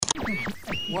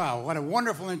Wow, what a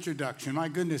wonderful introduction. My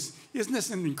goodness, isn't this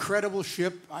an incredible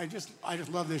ship? I just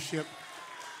love this ship.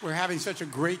 We're having such a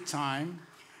great time,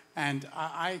 and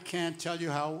I can't tell you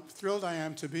how thrilled I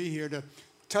am to be here to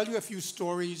tell you a few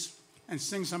stories and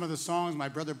sing some of the songs my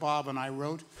brother Bob and I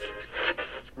wrote.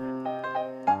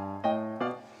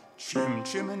 Chim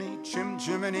chimney, chim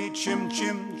chimney, chim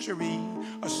chim chiree.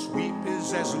 A sweep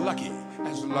is as lucky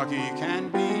can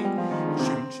be.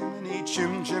 Chim chimney,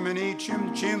 chim chimney,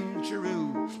 chim chim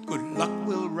chiroo. Good luck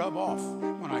will rub off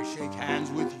when I shake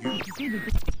hands with you.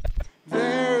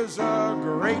 There's a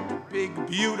great big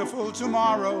beautiful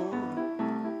tomorrow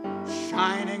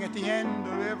shining at the end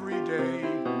of every day.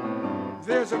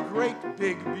 There's a great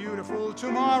big beautiful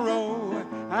tomorrow,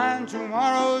 and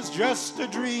tomorrow's just a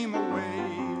dream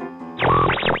away.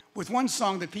 With one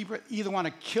song that people either want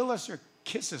to kill us or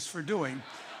kiss us for doing.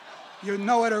 You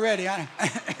know it already.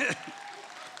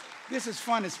 This is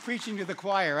fun. It's preaching to the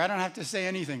choir. I don't have to say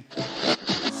anything.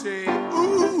 Say,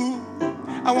 ooh,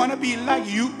 I want to be like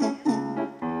you.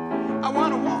 I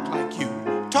want to walk like you,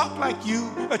 talk like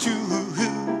you, too.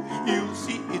 You'll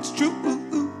see it's true.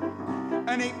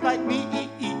 An ape like me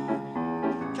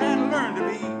can learn to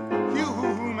be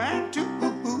human too.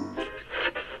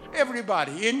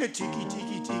 Everybody in the tiki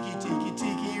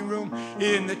room,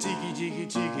 in the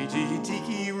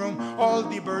tiki room. All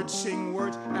the birds sing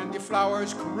words and the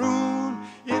flowers croon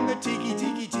in the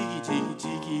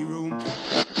tiki room.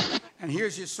 And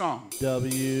here's your song.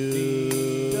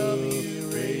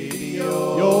 WDW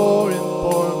Radio, your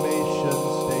information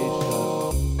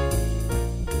station.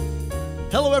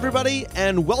 Hello, everybody,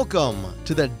 and welcome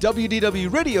to the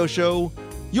WDW Radio Show,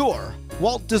 your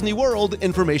Walt Disney World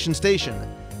information station.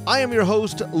 I am your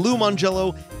host, Lou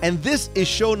Mongello, and this is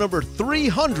show number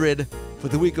 300 for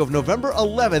the week of November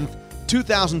 11th,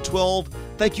 2012.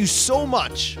 Thank you so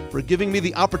much for giving me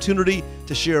the opportunity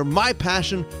to share my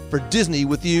passion for Disney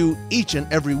with you each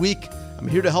and every week. I'm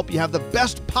here to help you have the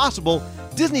best possible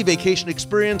Disney vacation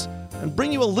experience and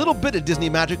bring you a little bit of Disney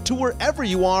magic to wherever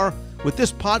you are with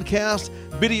this podcast,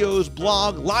 videos,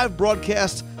 blog, live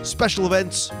broadcasts, special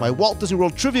events, my Walt Disney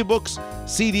World trivia books,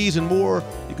 CDs, and more.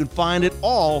 You can find it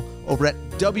all over at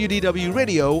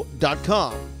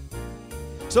WDWRadio.com.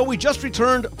 So we just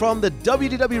returned from the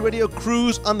WDW Radio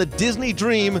cruise on the Disney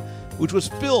Dream, which was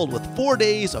filled with 4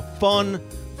 days of fun,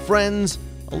 friends,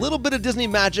 a little bit of Disney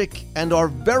magic, and our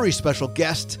very special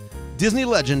guest, Disney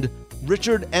legend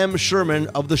Richard M. Sherman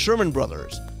of the Sherman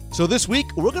Brothers. So this week,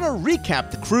 we're going to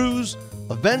recap the cruise,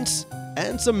 events,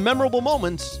 and some memorable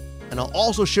moments, and I'll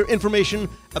also share information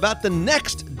about the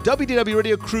next WDW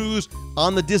Radio cruise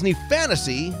on the Disney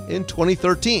Fantasy in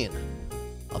 2013.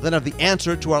 I'll then have the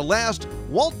answer to our last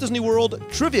Walt Disney World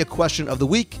trivia question of the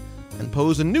week and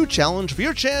pose a new challenge for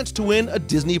your chance to win a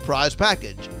Disney prize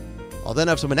package. I'll then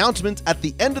have some announcements at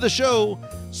the end of the show,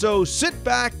 so sit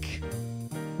back,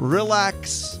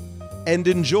 relax, and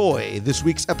enjoy this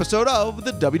week's episode of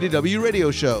the WDW Radio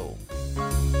Show.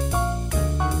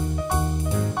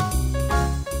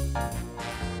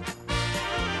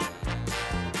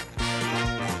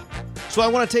 So I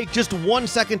want to take just 1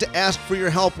 second to ask for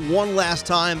your help one last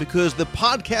time because the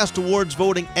Podcast Awards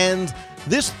voting ends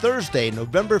this Thursday,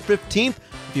 November 15th.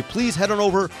 If you please head on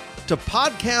over to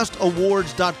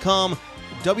podcastawards.com.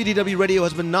 WDW Radio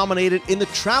has been nominated in the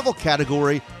travel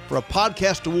category for a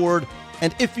podcast award.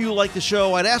 And if you like the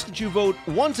show, I'd ask that you vote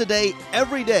once a day,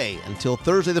 every day, until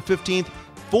Thursday the 15th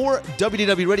for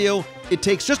WDW Radio. It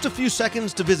takes just a few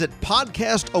seconds to visit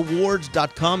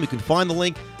podcastawards.com. You can find the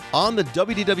link on the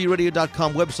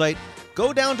WDWRadio.com website.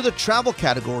 Go down to the travel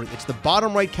category. It's the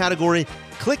bottom right category.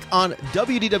 Click on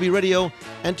WDW Radio,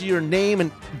 enter your name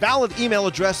and valid email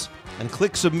address, and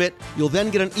click submit. You'll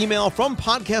then get an email from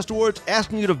Podcast Awards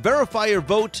asking you to verify your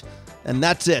vote, and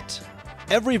that's it.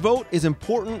 Every vote is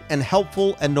important and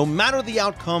helpful, and no matter the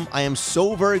outcome, I am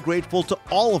so very grateful to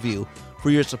all of you for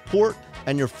your support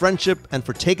and your friendship and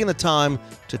for taking the time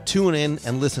to tune in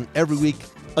and listen every week.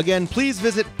 Again, please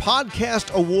visit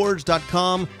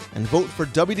podcastawards.com and vote for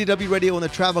WDW Radio in the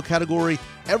travel category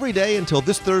every day until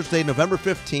this Thursday, November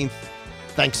 15th.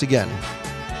 Thanks again.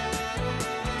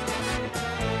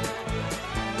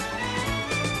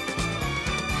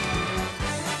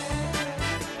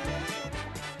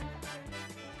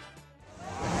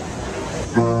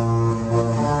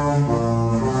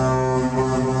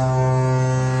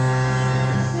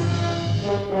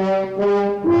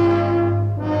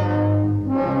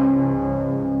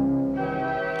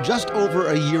 Just over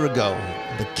a year ago,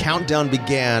 the countdown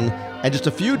began, and just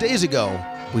a few days ago,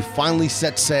 we finally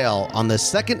set sail on the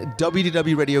second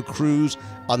WDW Radio cruise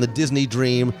on the Disney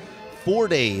Dream. 4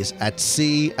 days at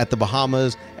sea at the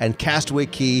Bahamas and Castaway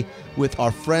Cay with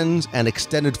our friends and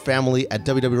extended family at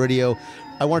WDW Radio.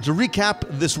 I wanted to recap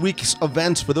this week's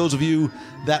events for those of you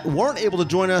that weren't able to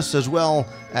join us, as well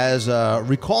as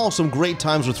recall some great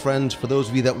times with friends for those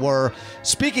of you that were.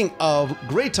 Speaking of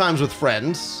great times with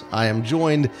friends, I am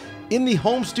joined in the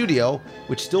home studio,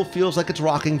 which still feels like it's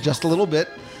rocking just a little bit,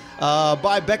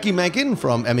 by Becky Menken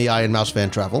from MEI and Mouse Fan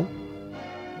Travel.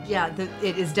 Yeah,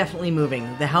 it is definitely moving.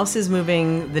 The house is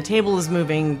moving, the table is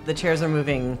moving, the chairs are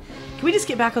moving. Can we just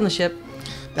get back on the ship?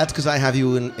 That's because I have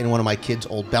you in one of my kids'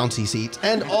 old bouncy seats.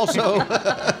 And also,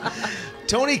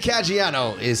 Tony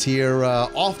Caggiano is here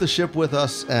off the ship with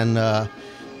us and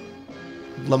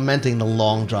lamenting the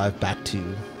long drive back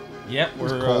to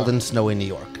we're cold and snowy New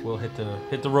York. We'll hit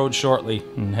the road shortly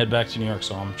and head back to New York,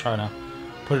 so I'm trying to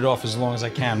put it off as long as I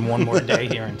can. One more day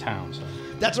here in town. So.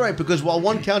 That's right, because while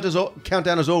one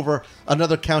countdown is over,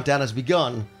 another countdown has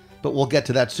begun, but we'll get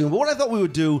to that soon. But what I thought we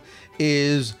would do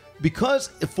is, because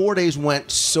 4 days went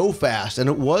so fast, and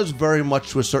it was very much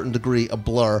to a certain degree a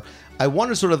blur, I want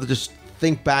to sort of just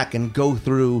think back and go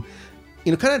through,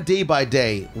 kind of day by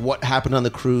day, what happened on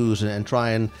the cruise and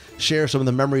try and share some of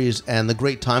the memories and the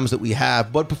great times that we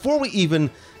have. But before we even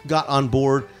got on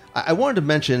board, I wanted to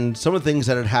mention some of the things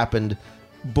that had happened,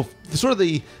 sort of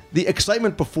the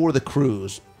excitement before the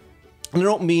cruise. And I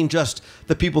don't mean just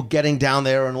the people getting down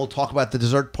there, and we'll talk about the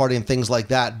dessert party and things like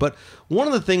that. But one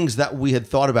of the things that we had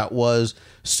thought about was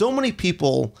so many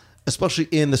people, especially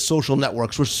in the social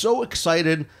networks, were so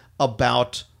excited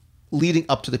about leading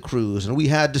up to the cruise. And we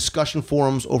had discussion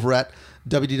forums over at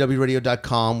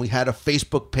WDWradio.com. We had a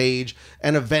Facebook page,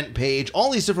 an event page, all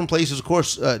these different places, of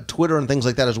course, Twitter and things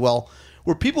like that as well,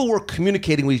 where people were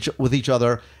communicating with each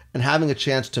other and having a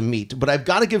chance to meet. But I've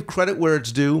got to give credit where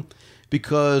it's due,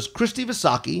 because Christy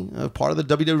Visaki, part of the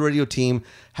WDW Radio team,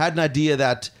 had an idea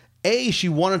that, A, she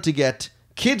wanted to get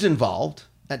kids involved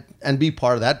and be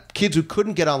part of that, kids who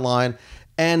couldn't get online,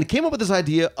 and came up with this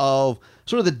idea of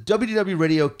sort of the WDW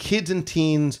Radio Kids and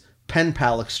Teens Pen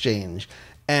Pal Exchange.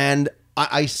 And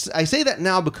I say that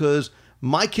now because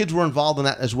my kids were involved in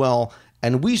that as well,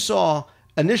 and we saw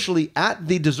initially at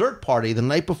the dessert party the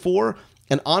night before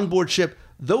and on board ship,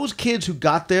 those kids who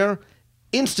got there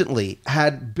instantly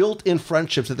had built-in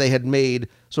friendships that they had made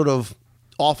sort of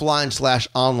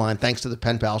offline/online thanks to the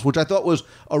pen pals, which I thought was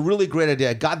a really great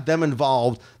idea. It got them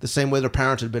involved the same way their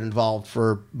parents had been involved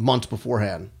for months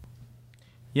beforehand.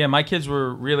 Yeah, my kids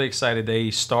were really excited. They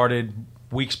started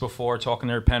weeks before talking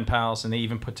to their pen pals, and they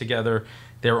even put together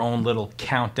their own little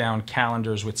countdown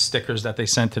calendars with stickers that they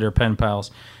sent to their pen pals.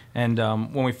 And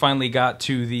when we finally got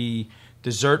to the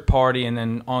dessert party and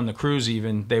then on the cruise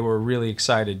even, they were really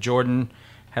excited. Jordan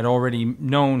had already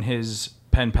known his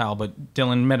pen pal, but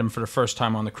Dylan met him for the first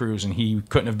time on the cruise, and he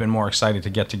couldn't have been more excited to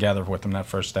get together with him that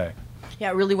first day. Yeah,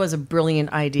 it really was a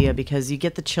brilliant idea, because you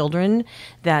get the children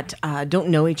that don't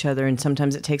know each other, and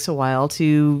sometimes it takes a while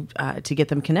to get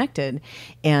them connected.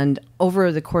 And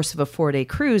over the course of a 4-day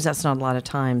cruise, that's not a lot of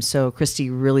time. So Christy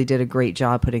really did a great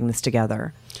job putting this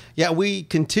together. Yeah, we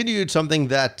continued something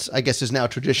that I guess is now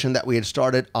tradition that we had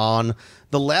started on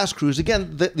the last cruise.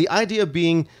 Again, the idea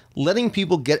being letting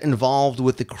people get involved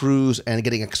with the cruise and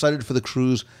getting excited for the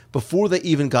cruise before they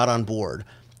even got on board.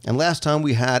 And last time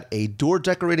we had a door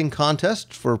decorating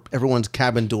contest for everyone's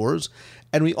cabin doors.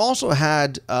 And we also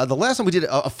had, the last time we did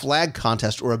a flag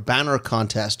contest or a banner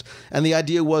contest. And the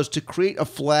idea was to create a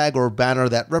flag or a banner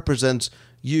that represents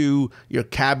you, your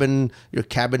cabin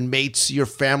mates, your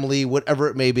family, whatever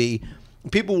it may be.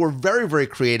 People were very, very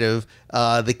creative.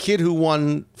 The kid who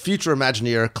won Future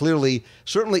Imagineer clearly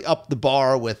certainly upped the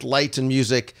bar with lights and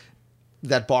music.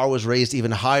 That bar was raised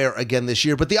even higher again this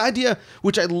year. But the idea,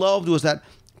 which I loved, was that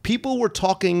people were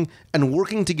talking and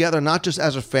working together, not just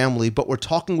as a family, but were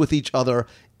talking with each other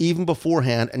even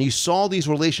beforehand. And you saw these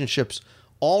relationships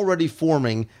already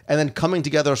forming and then coming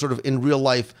together sort of in real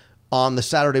life on the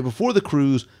Saturday before the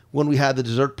cruise when we had the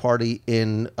dessert party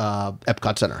in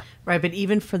Epcot Center. Right, but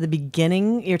even for the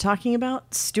beginning, you're talking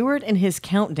about Stuart and his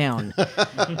countdown.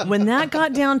 When that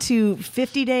got down to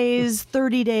 50 days,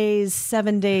 30 days,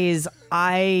 7 days,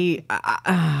 I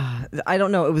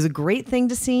don't know. It was a great thing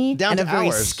to see. Down to and a very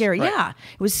hours, scary. right. Yeah,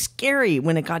 it was scary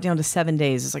when it got down to 7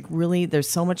 days. It's like, really, there's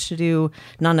so much to do,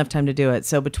 not enough time to do it.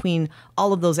 So between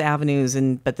all of those avenues,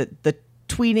 but the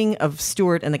tweeting of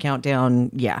Stuart and the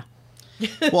countdown, yeah.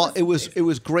 Well, it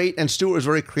was great, and Stuart was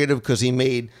very creative because he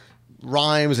made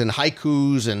rhymes and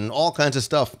haikus and all kinds of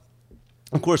stuff.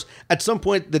 Of course, at some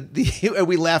point,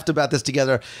 we laughed about this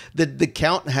together. The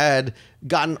count had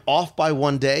gotten off by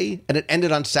one day, and it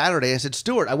ended on Saturday. I said,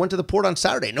 Stuart, I went to the port on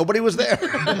Saturday. Nobody was there.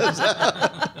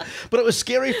 But it was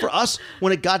scary for us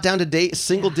when it got down to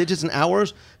single digits and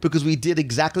hours, because we did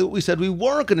exactly what we said we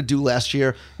weren't going to do last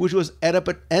year, which was end up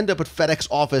at FedEx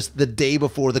office the day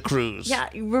before the cruise. Yeah,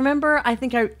 remember, I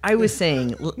think I was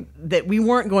saying that we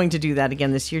weren't going to do that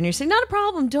again this year, and you're saying, not a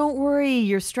problem, don't worry,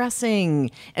 you're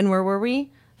stressing. And where were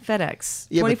we? FedEx,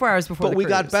 24 hours before the But we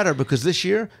cruise. got better, because this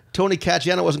year, Tony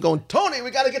Caggiano wasn't going, Tony,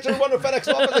 we got to get to the run to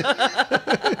FedEx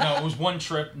office. No, it was one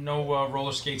trip, no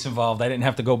roller skates involved. I didn't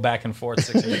have to go back and forth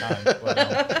 6 times. But,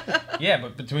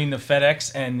 but between the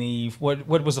FedEx and the, what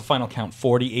was the final count?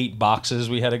 48 boxes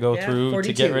we had to go through 42,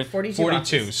 to get ready. 42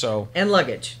 boxes. So. And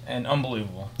luggage. And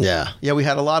unbelievable. Yeah, we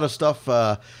had a lot of stuff.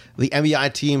 The MEI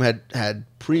team had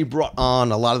pre-brought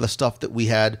on a lot of the stuff that we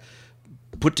had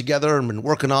put together and been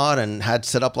working on, and had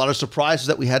set up a lot of surprises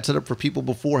that we had set up for people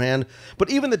beforehand. But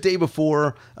even the day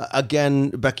before, again,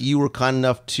 Becky, you were kind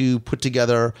enough to put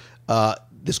together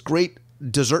this great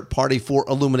dessert party for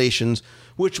Illuminations,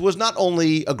 which was not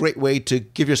only a great way to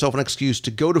give yourself an excuse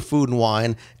to go to Food and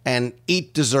Wine and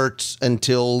eat desserts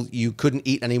until you couldn't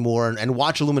eat anymore, and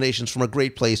watch Illuminations from a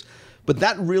great place, but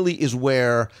that really is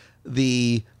where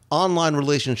the online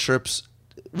relationships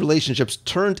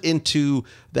turned into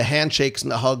the handshakes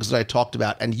and the hugs that I talked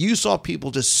about. And you saw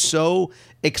people just so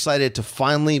excited to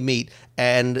finally meet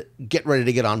and get ready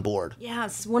to get on board.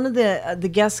 Yes, one of the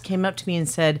guests came up to me and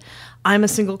said, I'm a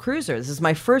single cruiser. This is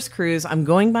my first cruise. I'm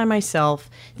going by myself.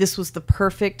 This was the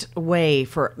perfect way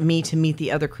for me to meet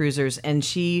the other cruisers. And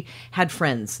she had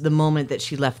friends the moment that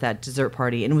she left that dessert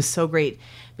party. And it was so great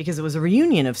because it was a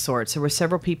reunion of sorts. There were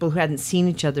several people who hadn't seen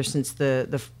each other since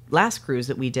the last cruise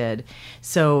that we did.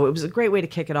 So it was a great way to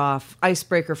kick it off.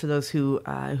 Icebreaker for those who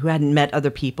hadn't met other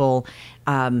people.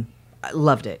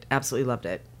 Loved it. Absolutely loved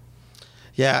it.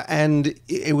 Yeah, and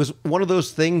it was one of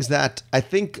those things that I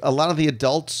think a lot of the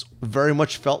adults very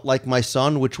much felt like my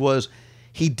son, which was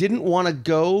he didn't want to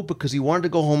go because he wanted to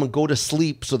go home and go to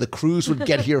sleep so the cruise would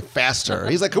get here faster.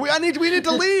 He's like, we need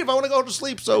to leave. I want to go to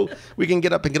sleep so we can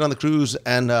get up and get on the cruise.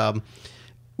 And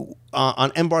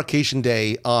on embarkation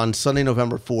day on Sunday,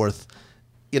 November 4th,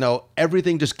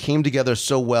 everything just came together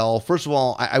so well. First of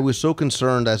all, I was so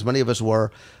concerned, as many of us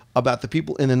were, about the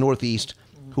people in the Northeast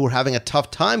who were having a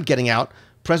tough time getting out.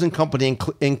 Present company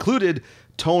included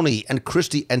Tony and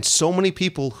Christy and so many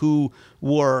people who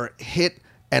were hit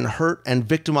and hurt and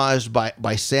victimized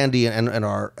by Sandy, and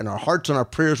our hearts and our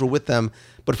prayers were with them.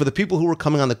 But for the people who were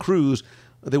coming on the cruise,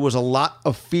 there was a lot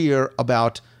of fear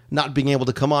about not being able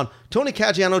to come on. Tony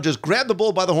Caggiano just grabbed the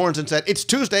bull by the horns and said, "It's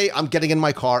Tuesday, I'm getting in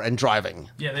my car and driving."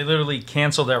 Yeah, they literally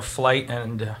canceled their flight,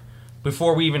 and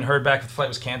before we even heard back if the flight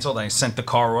was canceled, I sent the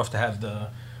car off to have the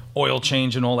oil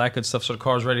change and all that good stuff, so the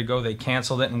car was ready to go. They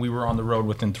canceled it, and we were on the road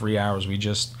within 3 hours.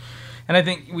 And I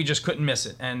think we just couldn't miss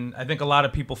it. And I think a lot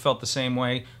of people felt the same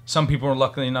way. Some people were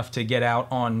lucky enough to get out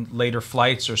on later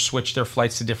flights or switch their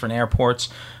flights to different airports.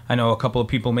 I know a couple of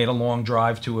people made a long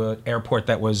drive to an airport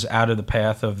that was out of the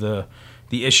path of the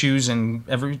issues, and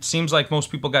it seems like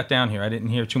most people got down here. I didn't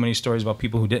hear too many stories about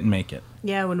people who didn't make it.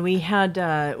 Yeah, when we heard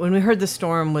the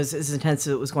storm was as intense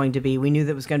as it was going to be, we knew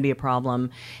that was going to be a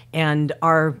problem, and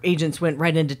our agents went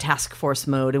right into task force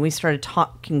mode, and we started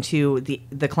talking to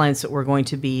the clients that were going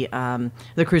to be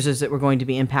the cruisers that were going to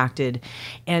be impacted,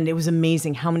 and it was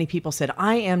amazing how many people said,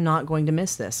 "I am not going to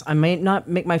miss this. I may not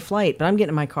make my flight, but I'm getting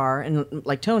in my car, and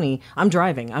like Tony, I'm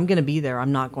driving. I'm going to be there.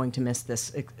 I'm not going to miss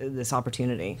this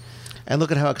opportunity." And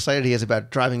look at how excited he is about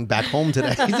driving back home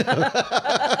today.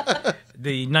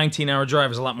 The 19-hour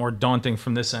drive is a lot more daunting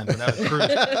from this end. Without a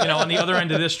cruise, on the other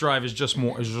end of this drive is just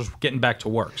getting back to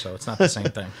work, so it's not the same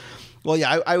thing. Well,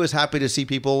 yeah, I was happy to see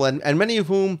people, and many of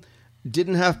whom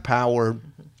didn't have power,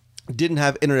 didn't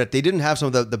have internet, they didn't have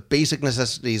some of the basic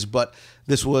necessities, but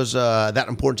this was that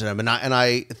important to them, and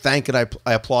I thank and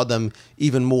I applaud them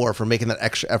even more for making that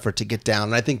extra effort to get down.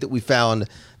 And I think that we found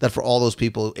that for all those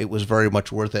people, it was very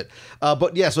much worth it.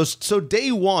 But yeah, so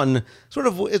day one,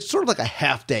 it's sort of like a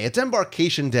half day. It's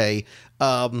embarkation day,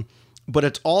 but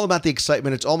it's all about the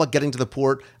excitement. It's all about getting to the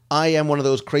port. I am one of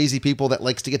those crazy people that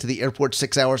likes to get to the airport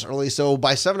 6 hours early. So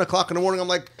by 7 o'clock in the morning, I'm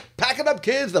like, pack it up,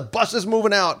 kids. The bus is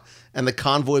moving out. And the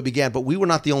convoy began. But we were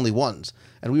not the only ones.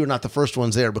 And we were not the first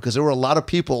ones there, because there were a lot of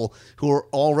people who were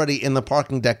already in the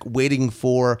parking deck waiting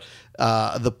for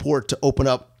the port to open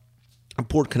up,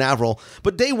 Port Canaveral.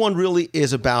 But day one really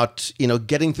is about,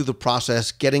 getting through the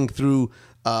process, getting through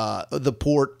the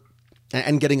port,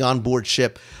 and getting on board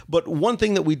ship. But one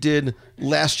thing that we did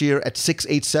last year at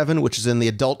 687, which is in the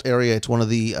adult area, it's one of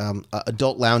the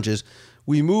adult lounges,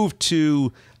 we moved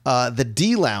to the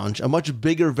D Lounge, a much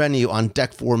bigger venue on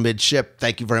Deck 4 midship.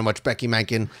 Thank you very much, Becky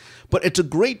Mankin. But it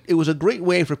was a great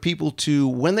way for people to,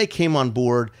 when they came on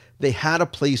board, they had a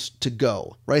place to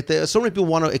go, right? So many people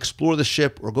want to explore the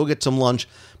ship or go get some lunch,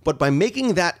 but by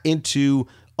making that into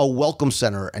a welcome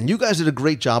center, and you guys did a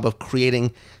great job of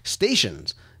creating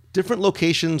stations, different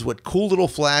locations with cool little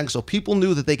flags, so people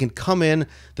knew that they can come in,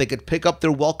 they could pick up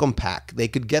their welcome pack, they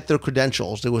could get their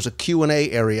credentials. There was a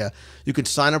Q&A area. You could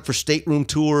sign up for stateroom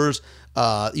tours.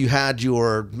 You had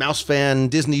your Mouse Fan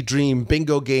Disney Dream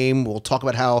bingo game. We'll talk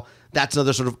about how that's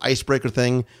another sort of icebreaker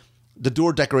thing. The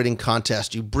door decorating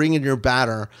contest. You bring in your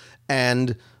batter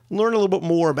and learn a little bit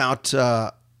more about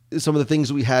some of the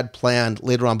things we had planned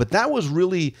later on. But that was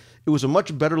really, it was a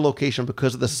much better location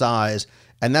because of the size.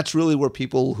 And that's really where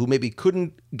people who maybe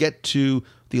couldn't get to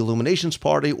the Illuminations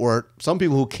party, or some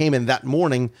people who came in that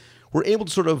morning, were able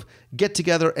to sort of get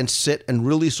together and sit and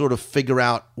really sort of figure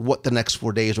out what the next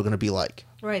 4 days were going to be like.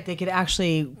 Right. They could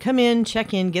actually come in,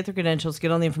 check in, get their credentials, get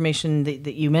all the information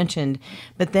that you mentioned,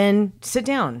 but then sit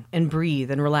down and breathe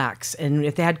and relax. And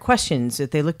if they had questions, if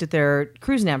they looked at their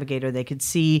cruise navigator, they could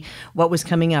see what was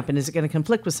coming up and is it going to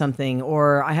conflict with something,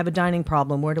 or I have a dining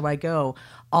problem, where do I go?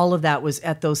 All of that was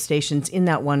at those stations in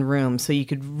that one room. So you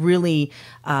could really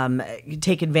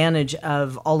take advantage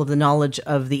of all of the knowledge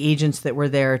of the agents that were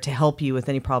there to help you with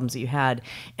any problems that you had.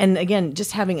 And again,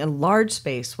 just having a large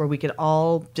space where we could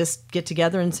all just get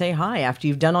together and say hi after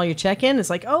you've done all your check-in. It's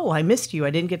like, oh, I missed you.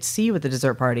 I didn't get to see you at the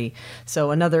dessert party.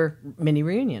 So another mini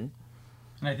reunion.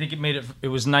 And I think it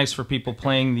was nice for people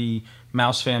playing the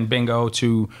Mouse Fan Bingo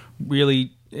to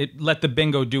really let the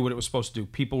bingo do what it was supposed to do.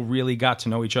 People really got to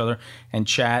know each other and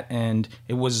chat, and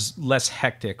it was less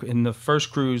hectic. In the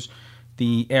first cruise,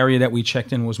 the area that we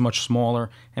checked in was much smaller,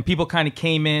 and people kind of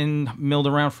came in, milled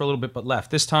around for a little bit, but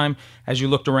left. This time, as you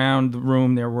looked around the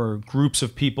room, there were groups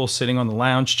of people sitting on the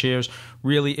lounge chairs.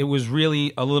 Really, it was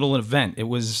really a little event. It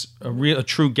was a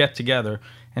true get-together.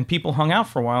 And people hung out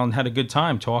for a while and had a good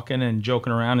time talking and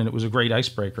joking around, and it was a great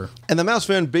icebreaker. And the Mouse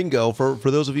Fan Bingo, for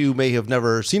those of you who may have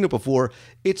never seen it before,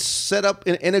 it's set up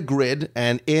in a grid,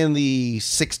 and in the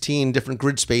 16 different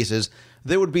grid spaces,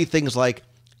 there would be things like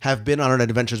have been on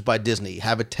Adventures by Disney,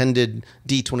 have attended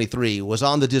D23, was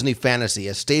on the Disney Fantasy,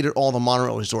 has stayed at all the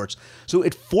monorail resorts. So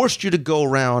it forced you to go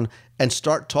around and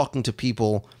start talking to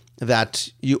people that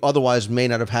you otherwise may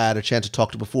not have had a chance to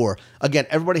talk to before. Again,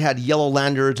 everybody had yellow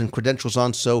lanyards and credentials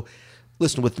on, so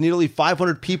listen, with nearly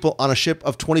 500 people on a ship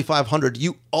of 2,500,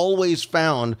 you always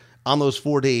found on those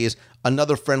 4 days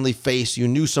another friendly face. You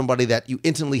knew somebody that you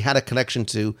instantly had a connection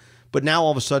to, but now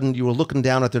all of a sudden you were looking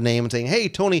down at their name and saying, hey,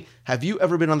 Tony, have you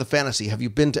ever been on the Fantasy? Have you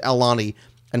been to Aulani?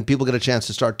 And people get a chance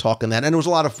to start talking that, and it was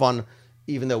a lot of fun.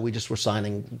 Even though we just were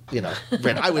signing,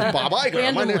 I was Bob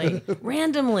Iger.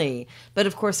 Randomly. But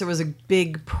of course, there was a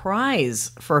big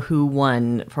prize for who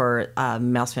won for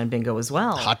Mouse Fan Bingo as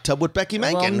well. Hot tub with Becky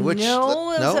Menken.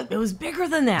 It was bigger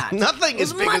than that. Nothing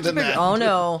is bigger than that. Oh,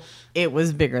 no. It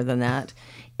was bigger than that.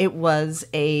 It was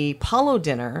a polo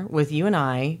dinner with you and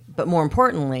I, but more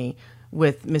importantly,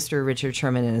 with Mr. Richard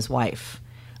Sherman and his wife,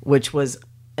 which was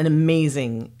an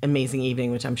amazing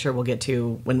evening, which I'm sure we'll get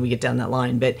to when we get down that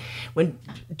line. But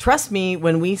trust me,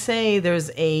 when we say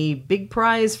there's a big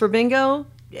prize for bingo,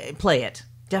 play it.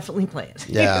 Definitely play it.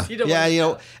 Yeah.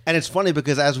 And it's funny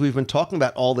because as we've been talking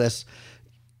about all this,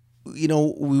 we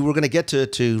were going to get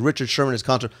to Richard Sherman, his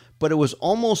concert, but it was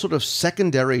almost sort of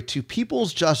secondary to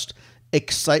people's just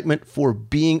excitement for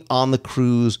being on the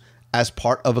cruise as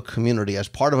part of a community, as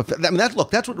part of a... that's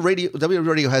what WDW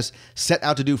Radio has set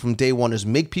out to do from day one, is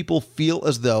make people feel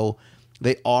as though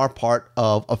they are part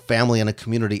of a family and a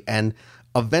community. And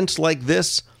events like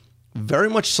this very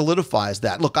much solidifies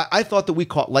that. Look, I thought that we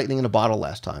caught lightning in a bottle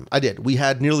last time. I did. We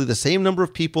had nearly the same number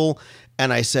of people,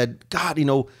 and I said, God,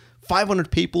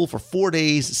 500 people for 4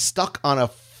 days stuck on a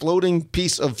floating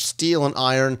piece of steel and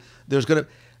iron.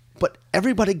 But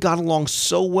everybody got along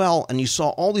so well, and you saw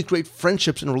all these great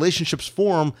friendships and relationships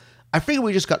form. I figured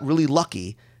we just got really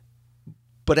lucky.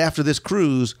 But after this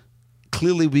cruise,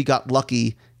 clearly we got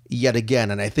lucky yet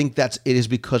again. And I think it is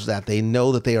because of that. They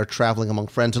know that they are traveling among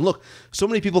friends. And look, so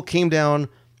many people came down.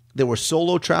 There were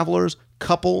solo travelers,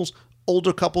 couples,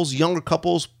 older couples, younger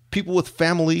couples, people with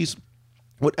families,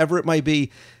 whatever it might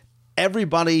be.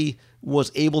 Everybody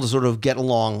was able to sort of get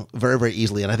along very, very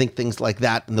easily. And I think things like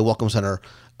that in the Welcome Center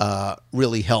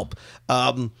really help.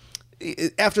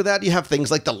 After that, you have things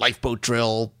like the lifeboat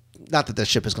drill. Not that the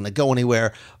ship is going to go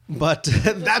anywhere, but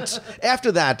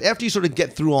after you sort of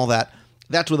get through all that,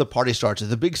 that's where the party starts.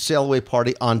 It's a big sail away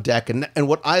party on deck. And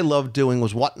what I loved doing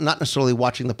was not necessarily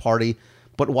watching the party,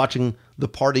 but watching the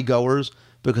party goers,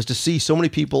 because to see so many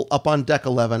people up on deck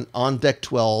 11, on deck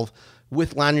 12,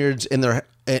 with lanyards in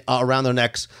around their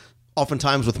necks,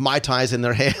 oftentimes with Mai Tais in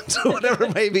their hands or whatever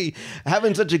it may be,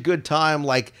 having such a good time.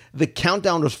 Like the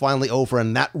countdown was finally over,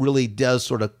 and that really does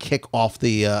sort of kick off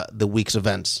the week's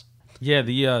events. Yeah,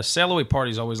 the sail away party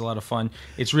is always a lot of fun.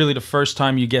 It's really the first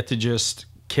time you get to just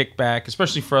kick back,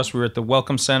 especially for us. We were at the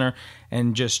Welcome Center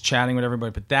and just chatting with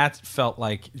everybody, but that felt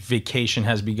like vacation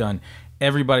has begun.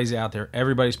 Everybody's out there.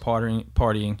 Everybody's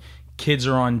partying. Kids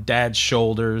are on dad's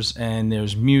shoulders, and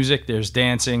there's music, there's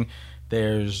dancing,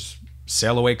 there's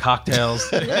sail away cocktails.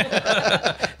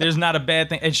 There's not a bad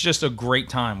thing. It's just a great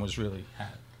time was really had.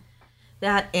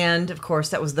 That, and of course,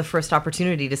 that was the first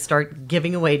opportunity to start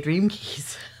giving away Dream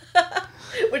Keys.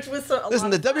 Which was Listen,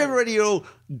 the WDW Radio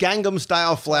Gangnam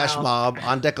Style Flash Mob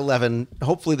on Deck 11.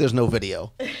 Hopefully there's no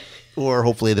video. Or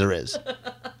hopefully there is.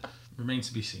 Remains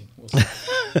to be seen. We'll see.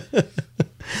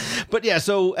 But yeah,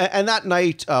 so, and that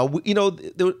night,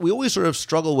 we always sort of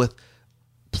struggle with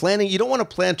planning. You don't want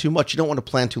to plan too much. You don't want to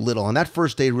plan too little. And that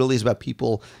first day really is about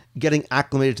people getting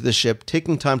acclimated to the ship,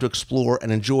 taking time to explore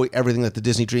and enjoy everything that the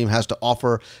Disney Dream has to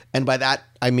offer. And by that,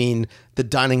 I mean the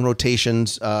dining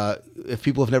rotations. If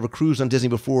people have never cruised on Disney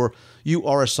before, you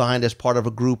are assigned as part of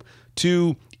a group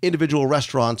to individual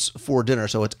restaurants for dinner.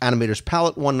 So it's Animator's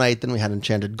Palette one night, then we had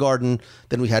Enchanted Garden,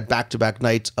 then we had back-to-back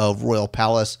nights of Royal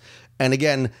Palace. And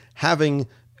again, having,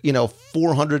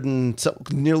 400 and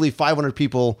nearly 500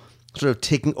 people sort of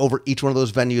taking over each one of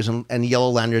those venues and yellow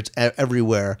lanyards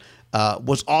everywhere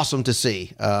was awesome to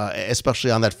see, especially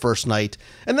on that first night.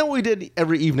 And then what we did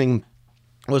every evening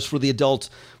was for the adults.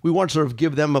 We wanted to sort of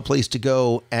give them a place to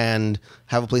go and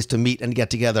have a place to meet and get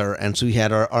together. And so we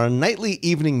had our nightly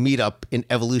evening meetup in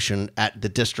Evolution at the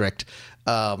District,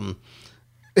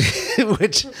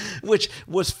 which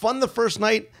was fun the first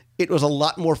night. It was a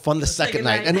lot more fun the second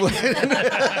night. And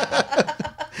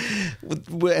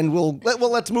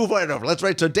let's move right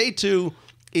over. So day 2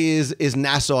 is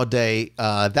Nassau Day.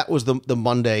 That was the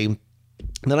Monday.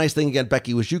 The nice thing again,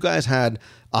 Becky, was you guys had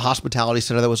a hospitality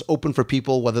center that was open for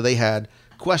people, whether they had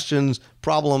questions,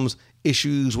 problems,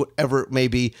 issues, whatever it may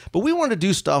be. But we wanted to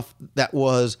do stuff that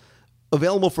was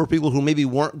available for people who maybe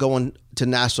weren't going to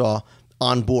Nassau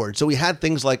on board. So we had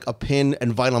things like a pin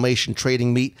and vinylmation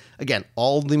trading meet. Again,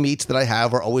 all the meets that I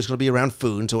have are always going to be around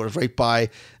food. So it was right by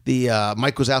the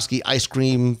Mike Wazowski ice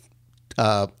cream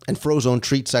and Frozone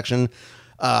treat section.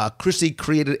 Chrissy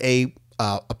created a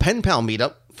pen pal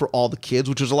meetup for all the kids,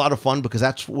 which was a lot of fun because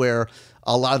that's where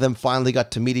a lot of them finally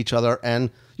got to meet each other. And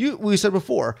we said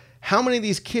before, how many of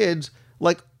these kids,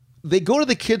 they go to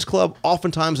the kids club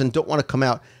oftentimes and don't want to come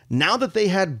out. Now that they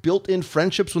had built-in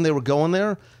friendships when they were going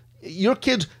there, your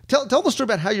kids, tell the story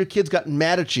about how your kids got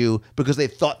mad at you because they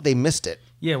thought they missed it.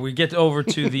 Yeah, we get over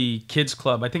to the kids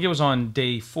club. I think it was on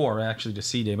day 4, actually, the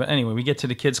C day. But anyway, we get to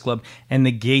the kids club and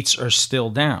the gates are still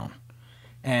down.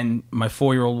 And my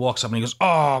 4-year-old walks up and he goes,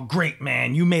 "Oh, great,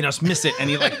 man, you made us miss it."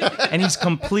 And he's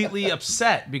completely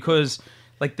upset because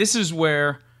this is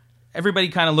where everybody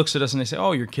kind of looks at us and they say,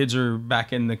 "Oh, your kids are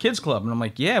back in the kids club." And I'm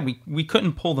like, "Yeah, we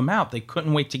couldn't pull them out. They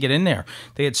couldn't wait to get in there.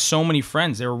 They had so many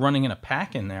friends. They were running in a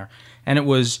pack in there." And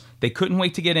they couldn't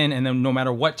wait to get in. And then no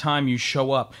matter what time you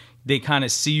show up, they kind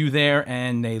of see you there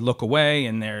and they look away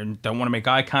and they don't want to make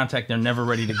eye contact. They're never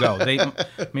ready to go.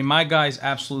 My guys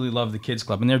absolutely love the kids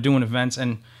club and they're doing events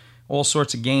and all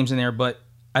sorts of games in there. But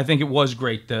I think it was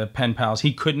great, the pen pals.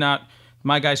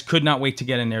 My guys could not wait to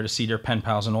get in there to see their pen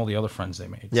pals and all the other friends they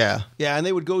made. Yeah. Yeah. And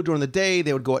they would go during the day.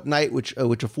 They would go at night, which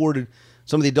afforded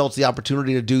some of the adults the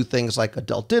opportunity to do things like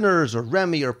adult dinners or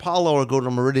Remy or Paulo or go to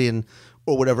Meridian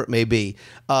or whatever it may be.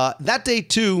 That day,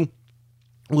 too,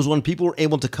 was when people were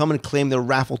able to come and claim their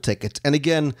raffle tickets. And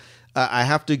again, I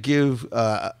have to give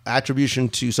attribution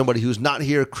to somebody who's not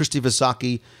here, Christy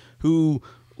Visaki, who,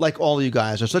 like all of you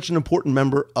guys, are such an important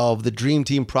member of the Dream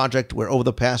Team Project, where over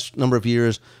the past number of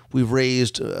years, we've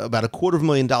raised about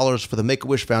 $250,000 for the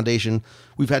Make-A-Wish Foundation.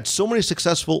 We've had so many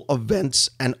successful events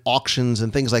and auctions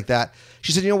and things like that.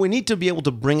 She said, we need to be able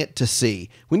to bring it to sea.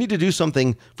 We need to do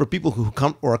something for people who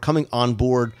come or are coming on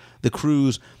board the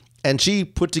cruise. And she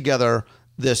put together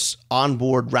this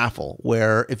onboard raffle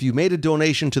where if you made a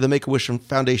donation to the Make-A-Wish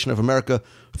Foundation of America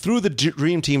through the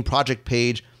Dream Team Project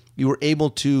page, you were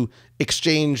able to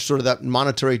exchange sort of that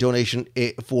monetary donation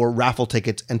for raffle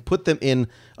tickets and put them in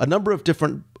a number of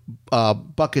different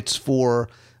buckets for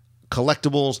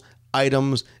collectibles,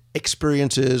 items,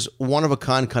 experiences,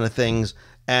 one-of-a-kind kind of things.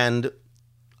 And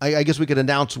I guess we could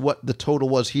announce what the total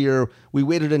was here. We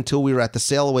waited until we were at the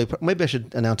sail away. Maybe I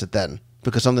should announce it then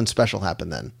because something special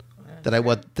happened then that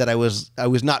I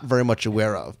was not very much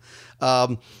aware of.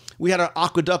 We had our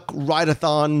Aqueduct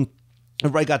Ride-a-thon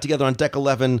everybody got together on Deck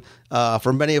 11.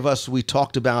 For many of us, we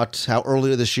talked about how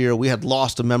earlier this year we had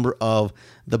lost a member of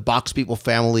the Box People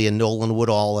family in Nolan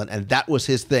Woodall, and that was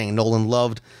his thing. Nolan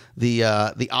loved the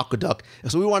aqueduct.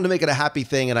 So we wanted to make it a happy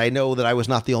thing, and I know that I was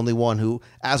not the only one who,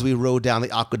 as we rode down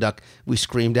the aqueduct, we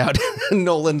screamed out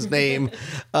Nolan's name.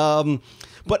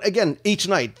 But again, each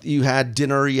night you had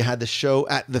dinner, you had the show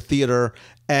at the theater,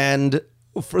 and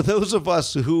for those of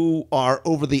us who are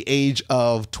over the age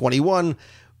of 21,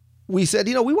 we said,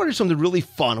 we want to do something really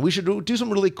fun. We should do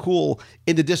something really cool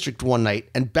in the district one night.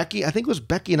 And Becky, I think it was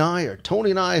Becky and I, or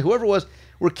Tony and I, whoever it was,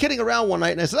 were kidding around one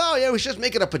night, and I said, oh yeah, we should just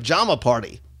make it a pajama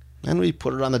party. And we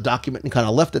put it on the document and kind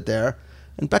of left it there.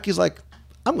 And Becky's like,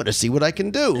 I'm going to see what I can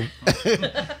do.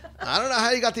 I don't know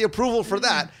how you got the approval for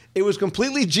that. It was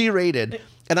completely G-rated.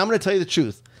 And I'm going to tell you the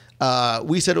truth.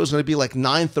 We said it was going to be like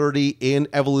 9:30 in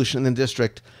Evolution in the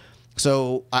district.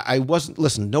 So I wasn't,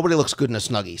 listen, nobody looks good in a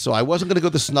Snuggie. So I wasn't going to go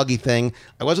the Snuggie thing.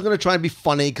 I wasn't going to try and be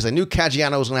funny because I knew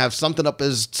Caggiano was going to have something up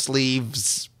his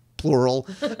sleeves, plural.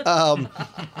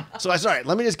 So I said, all right,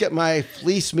 let me just get my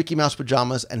fleece Mickey Mouse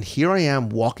pajamas. And here I am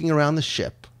walking around the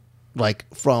ship, like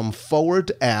from forward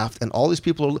to aft, and all these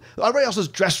people everybody else is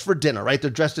dressed for dinner, right?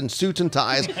 They're dressed in suits and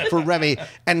ties for Remy.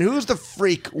 And who's the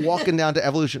freak walking down to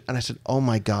Evolution? And I said, oh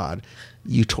my God,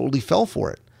 you totally fell for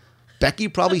it. Becky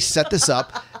probably set this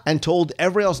up and told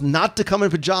everybody else not to come in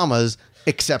pajamas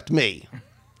except me.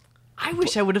 I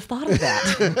wish I would have thought of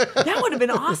that. That would have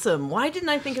been awesome. Why didn't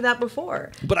I think of that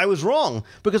before? But I was wrong,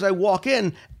 because I walk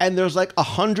in and there's like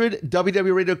 100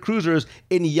 WDW radio cruisers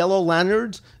in yellow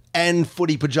lanyards and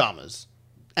footy pajamas.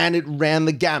 And it ran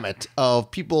the gamut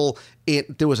of people.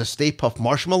 There was a Stay Puft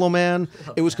Marshmallow Man.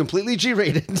 It was completely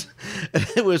G-rated.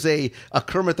 It was a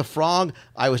Kermit the Frog.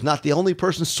 I was not the only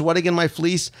person sweating in my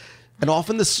fleece. And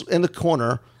off in the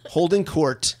corner, holding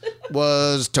court,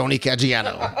 was Tony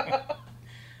Caggiano.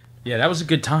 Yeah, that was a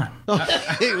good time.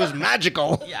 It was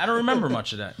magical. Yeah, I don't remember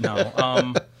much of that.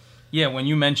 No. Yeah, when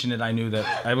you mentioned it, I knew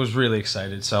that I was really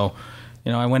excited. So,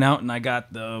 I went out and I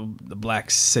got the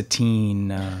black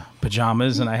sateen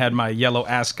pajamas, and I had my yellow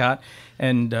ascot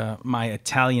and my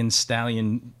Italian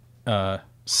stallion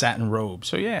satin robe.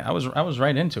 So yeah, I was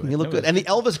right into it. You look good. And the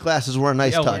Elvis glasses were a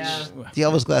nice touch. Yeah. The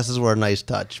Elvis glasses were a nice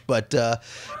touch. But,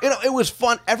 it was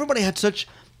fun. Everybody had such,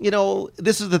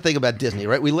 this is the thing about Disney,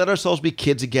 right? We let ourselves be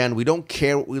kids again. We don't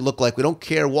care what we look like. We don't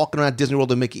care walking around Disney World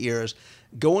with Mickey ears.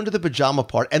 Go into the pajama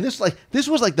part. And this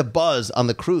was like the buzz on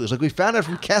the cruise. Like we found out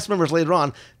from cast members later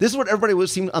on. This is what everybody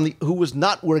was seeing who was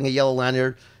not wearing a yellow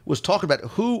lanyard was talking about.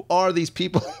 Who are these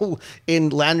people in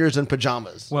lanyards and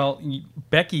pajamas? Well,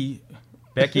 Becky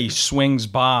swings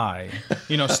by,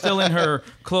 still in her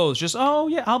clothes, just, oh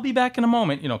yeah, I'll be back in a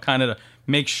moment, kind of to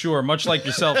make sure, much like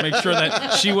yourself, make sure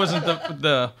that she wasn't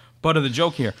the butt of the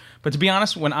joke here. But to be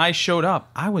honest, when I showed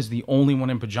up, I was the only one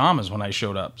in pajamas when I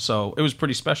showed up. So it was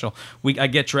pretty special. I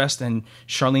get dressed and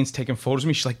Charlene's taking photos of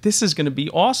me. She's like, this is going to be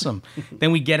awesome.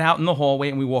 Then we get out in the hallway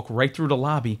and we walk right through the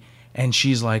lobby. And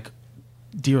she's like,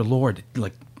 dear Lord,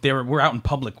 like we're out in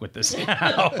public with this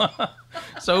now.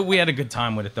 So we had a good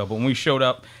time with it, though. But when we showed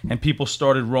up and people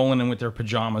started rolling in with their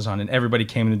pajamas on, and everybody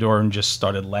came in the door and just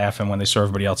started laughing when they saw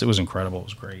everybody else, it was incredible. It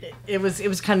was great. It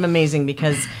was kind of amazing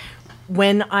because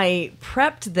when I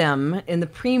prepped them in the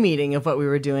pre-meeting of what we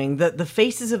were doing, the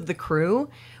faces of the crew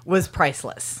was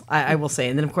priceless, I will say.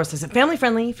 And then, of course, I said, family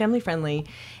friendly, family friendly.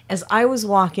 As I was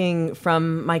walking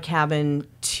from my cabin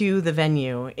to the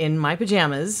venue in my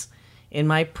pajamas, in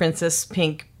my princess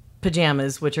pink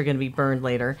pajamas, which are going to be burned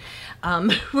later.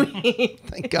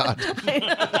 Thank God.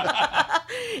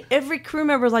 Every crew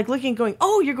member was like looking, going,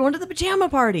 oh, you're going to the pajama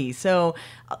party. So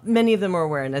many of them were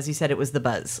aware. And as you said, it was the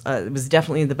buzz. It was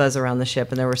definitely the buzz around the ship.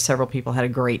 And there were several people had a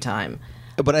great time.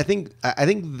 But I think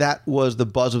that was the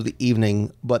buzz of the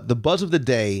evening. But the buzz of the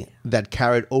day that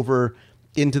carried over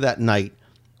into that night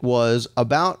was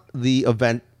about the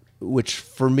event, which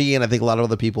for me and I think a lot of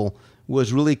other people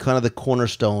was really kind of the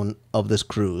cornerstone of this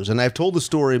cruise. And I've told the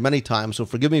story many times, so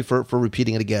forgive me for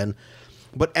repeating it again.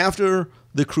 But after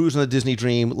the cruise on the Disney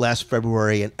Dream last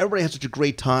February, and everybody had such a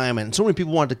great time, and so many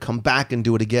people wanted to come back and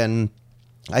do it again,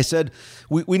 I said,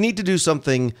 we need to do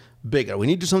something bigger. We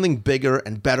need to do something bigger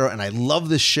and better, and I love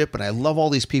this ship, and I love all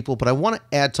these people, but I want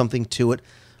to add something to it.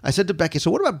 I said to Becky,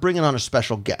 so what about bringing on a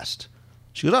special guest?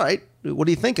 She goes, all right, what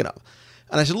are you thinking of?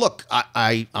 And I said, look,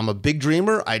 I'm a big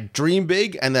dreamer. I dream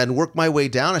big and then work my way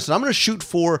down. I said, I'm going to shoot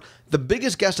for the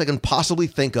biggest guest I can possibly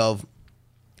think of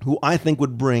who I think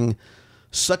would bring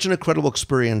such an incredible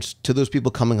experience to those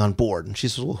people coming on board. And she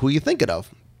says, well, who are you thinking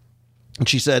of? And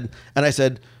she said, and I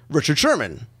said, Richard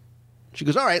Sherman. She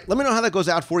goes, all right, let me know how that goes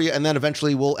out for you, and then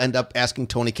eventually we'll end up asking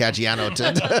Tony Caggiano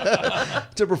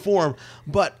to perform.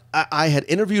 But I had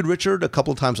interviewed Richard a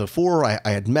couple of times before. I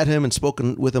had met him and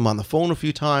spoken with him on the phone a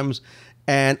few times,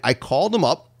 and I called him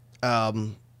up,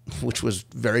 which was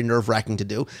very nerve-wracking to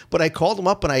do. But I called him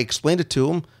up and I explained it to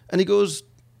him, and he goes,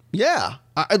 yeah,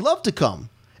 I'd love to come.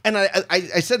 And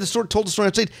I said the story, told the story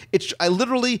on stage. I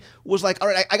literally was like, all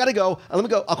right, I got to go. Let me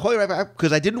go. I'll call you right back,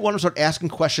 because I didn't want to start asking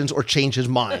questions or change his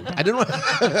mind. I didn't want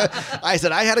I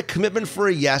said I had a commitment for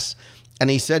a yes, and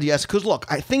he said yes. Because look,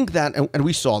 I think that, and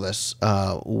we saw this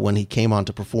when he came on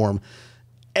to perform,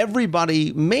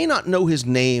 everybody may not know his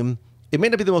name. It may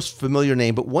not be the most familiar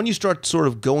name, but when you start sort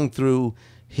of going through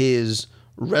his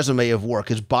resume of work,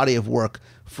 his body of work,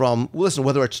 from, listen,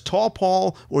 whether it's Tall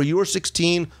Paul or You Were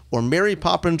 16 or Mary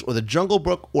Poppins or The Jungle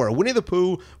Book or Winnie the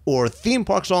Pooh or theme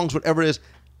park songs, whatever it is,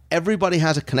 everybody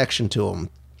has a connection to him.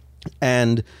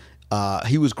 And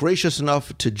he was gracious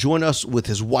enough to join us with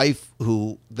his wife,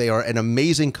 who they are an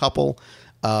amazing couple.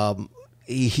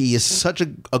 He is such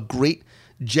a great,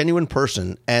 genuine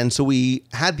person. And so we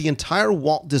had the entire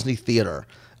Walt Disney Theater,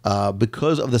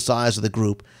 because of the size of the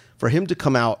group, for him to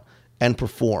come out and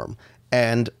perform.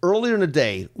 And earlier in the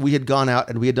day, we had gone out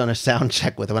and we had done a sound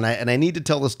check with him. And I need to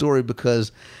tell the story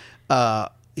because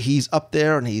he's up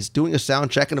there and he's doing a sound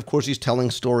check. And of course, he's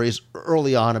telling stories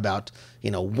early on about,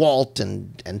 Walt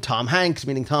and Tom Hanks,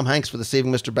 meeting Tom Hanks for the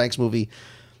Saving Mr. Banks movie.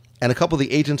 And a couple of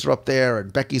the agents are up there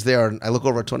and Becky's there. And I look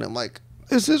over at Tony, I'm like,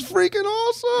 this is freaking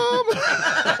awesome.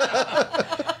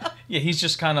 Yeah, he's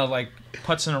just kind of like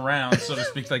putzing around, so to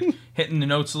speak, like hitting the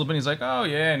notes a little bit. He's like, oh,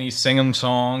 yeah. And he's singing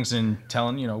songs and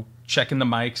telling, checking the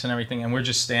mics and everything. And we're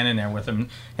just standing there with him.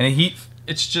 And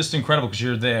it's just incredible because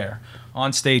you're there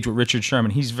on stage with Richard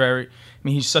Sherman. He's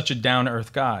such a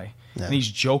down-to-earth guy. Yeah. And he's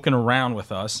joking around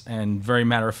with us and very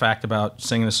matter-of-fact about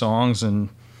singing the songs. And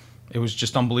it was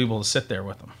just unbelievable to sit there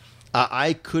with him.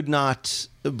 I could not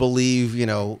believe,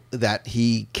 that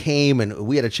he came and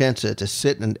we had a chance to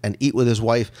sit and eat with his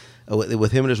wife,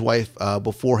 with him and his wife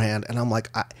beforehand. And I'm like,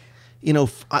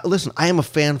 listen, I am a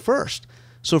fan first.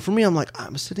 So for me, I'm like,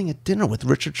 I'm sitting at dinner with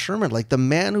Richard Sherman, like the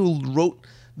man who wrote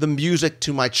the music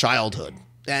to my childhood.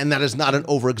 And that is not an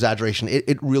over-exaggeration.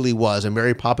 It really was. And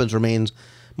Mary Poppins remains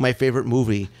my favorite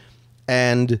movie.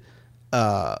 And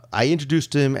I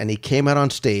introduced him and he came out on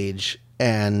stage.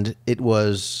 And it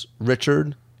was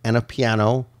Richard and a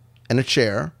piano and a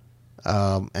chair.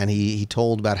 And he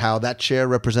told about how that chair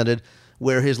represented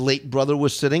where his late brother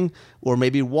was sitting, or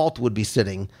maybe Walt would be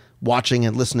sitting, watching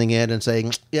and listening in and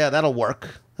saying, yeah, that'll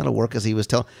work. That'll work, as he was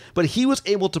telling. But he was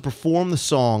able to perform the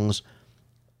songs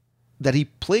that he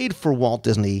played for Walt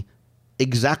Disney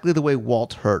exactly the way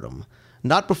Walt heard them.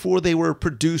 Not before they were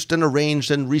produced and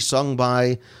arranged and resung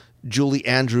by Julie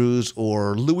Andrews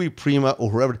or Louis Prima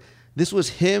or whoever. This was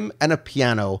him and a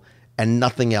piano and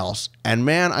nothing else. And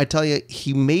man, I tell you,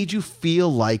 he made you feel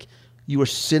like you were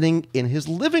sitting in his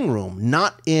living room,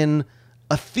 not in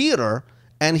a theater.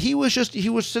 And he was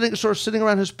sitting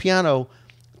around his piano,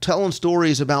 telling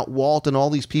stories about Walt and all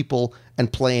these people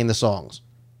and playing the songs.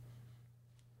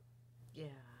 Yeah.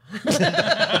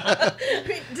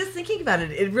 Just thinking about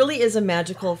it, it really is a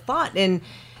magical thought. And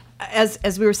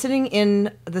as we were sitting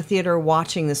in the theater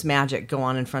watching this magic go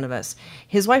on in front of us,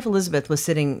 his wife Elizabeth was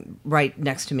sitting right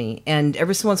next to me. And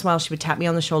every once in a while, she would tap me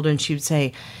on the shoulder and she would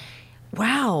say,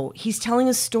 wow, he's telling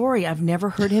a story I've never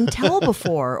heard him tell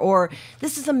before. Or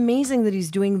this is amazing that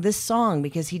he's doing this song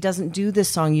because he doesn't do this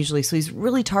song usually. So he's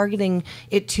really targeting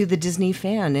it to the Disney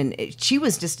fan. And she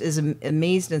was just as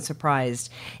amazed and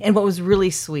surprised. And what was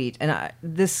really sweet, and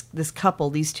this couple,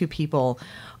 these two people,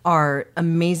 are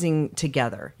amazing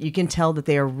together. You can tell that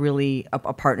they are really a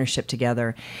partnership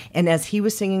together. And as he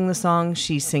was singing the song,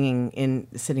 she's sitting in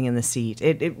the seat.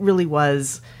 It really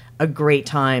was a great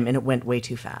time, and it went way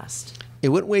too fast. It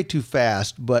went way too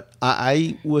fast, but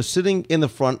I was sitting in the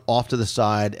front off to the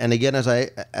side. And again, as I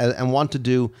want to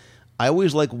do, I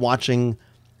always like watching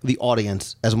the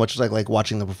audience as much as I like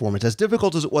watching the performance. As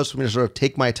difficult as it was for me to sort of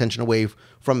take my attention away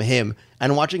from him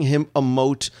and watching him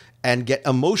emote and get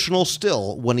emotional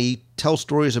still when he tells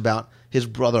stories about his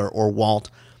brother or Walt,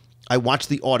 I watch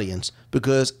the audience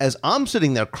because as I'm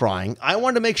sitting there crying, I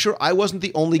wanted to make sure I wasn't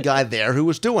the only guy there who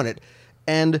was doing it.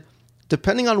 And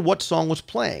depending on what song was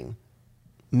playing,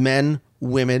 men,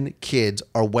 women, kids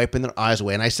are wiping their eyes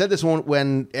away. And I said this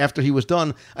when after he was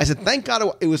done, I said, thank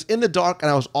God it was in the dark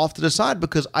and I was off to the side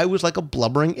because I was like a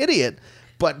blubbering idiot.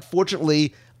 But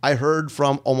fortunately, I heard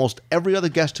from almost every other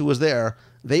guest who was there,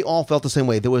 they all felt the same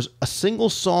way. There was a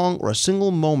single song or a single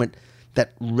moment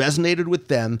that resonated with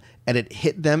them and it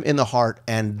hit them in the heart.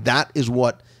 And that is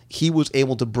what he was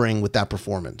able to bring with that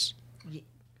performance.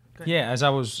 Yeah, as I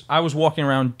was walking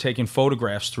around taking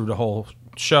photographs through the whole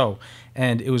show,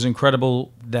 and it was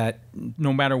incredible that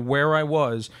no matter where I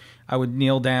was, I would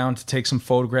kneel down to take some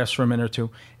photographs for a minute or two,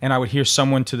 and I would hear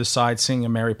someone to the side singing a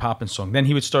Mary Poppins song. Then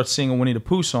he would start singing a Winnie the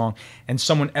Pooh song, and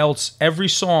someone else, every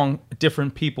song,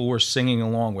 different people were singing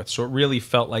along with. So it really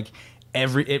felt like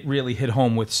it really hit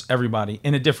home with everybody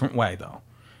in a different way, though.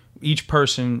 Each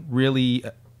person really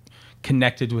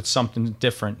connected with something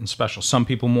different and special. Some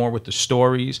people more with the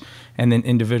stories, and then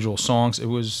individual songs.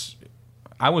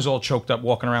 I was all choked up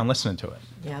walking around listening to it.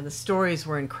 Yeah, the stories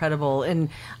were incredible. And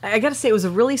I got to say, it was a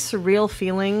really surreal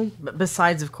feeling,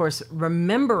 besides, of course,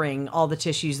 remembering all the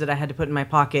tissues that I had to put in my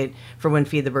pocket for when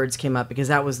Feed the Birds came up, because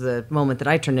that was the moment that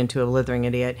I turned into a blithering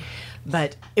idiot.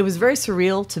 But it was very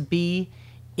surreal to be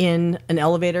in an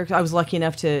elevator. I was lucky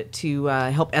enough to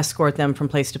help escort them from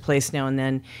place to place now and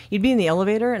then. You'd be in the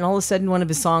elevator, and all of a sudden one of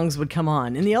his songs would come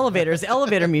on in the elevator, his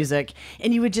elevator music,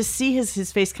 and you would just see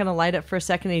his face kind of light up for a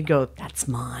second, and he'd go, "That's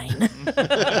mine."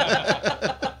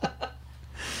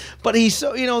 But he's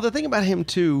so, the thing about him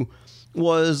too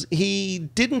was he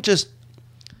didn't just,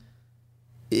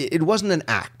 it wasn't an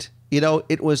act.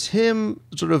 It was him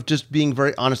sort of just being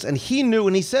very honest. And he knew,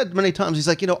 and he said many times, he's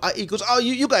like, he goes, "Oh,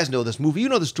 you guys know this movie. You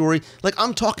know the story. Like,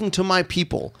 I'm talking to my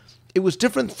people." It was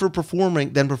different for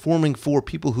performing for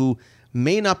people who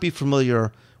may not be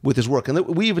familiar with his work. And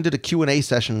we even did a Q&A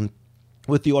session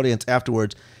with the audience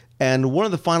afterwards. And one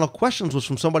of the final questions was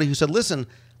from somebody who said, "Listen,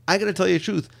 I got to tell you the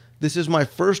truth. This is my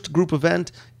first group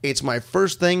event. It's my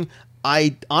first thing.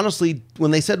 I honestly,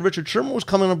 when they said Richard Sherman was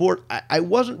coming on board, I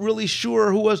wasn't really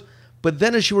sure who was. But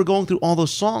then as you were going through all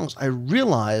those songs, I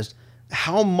realized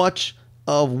how much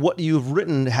of what you've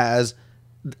written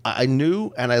I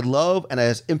knew and I love and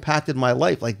has impacted my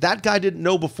life. Like, that guy didn't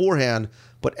know beforehand,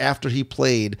 but after he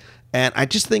played." And I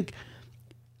just think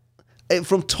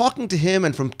from talking to him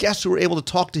and from guests who were able to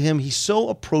talk to him, he's so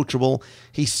approachable.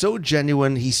 He's so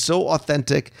genuine. He's so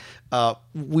authentic.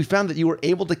 We found that you were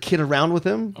able to kid around with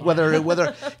him,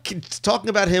 whether talking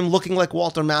about him looking like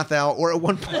Walter Matthau, or at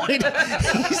one point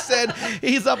he said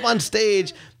he's up on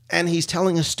stage and he's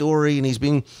telling a story and he's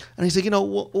like,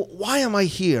 "Why am I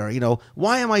here?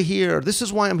 Why am I here? This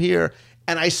is why I'm here."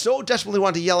 And I so desperately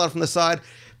wanted to yell out from the side,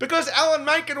 "Because Alan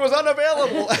Menken was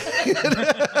unavailable."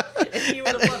 He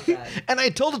would have loved that. And I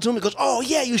told it to him. He goes, "Oh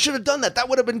yeah, you should have done that. That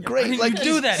would have been great." Why didn't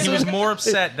you do that? He was more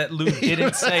upset that Lou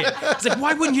didn't say it. He's like,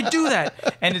 "Why wouldn't you do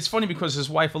that?" And it's funny because his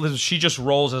wife Elizabeth, she just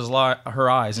rolls her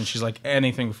eyes and she's like,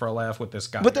 "Anything for a laugh with this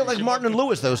guy." But they're like Martin and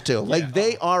Lewis, those two. Like,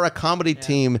 they are a comedy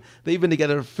team. They've been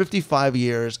together 55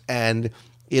 years, and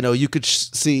you could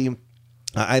see.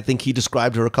 I think he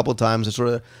described her a couple of times as sort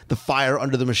of the fire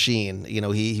under the machine.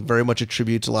 He very much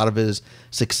attributes a lot of his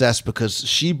success because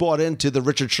she bought into the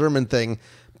Richard Sherman thing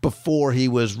before he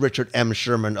was Richard M.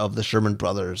 Sherman of the Sherman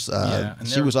Brothers.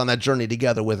 She was on that journey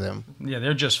together with him. Yeah,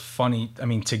 they're just funny. I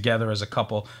mean, together as a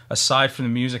couple, aside from the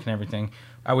music and everything.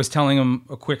 I was telling him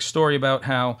a quick story about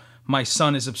how my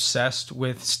son is obsessed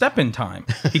with step-in time.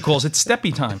 He calls it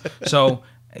steppy time. So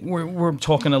we're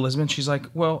talking to Elizabeth. She's like,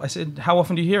 "Well," I said, "how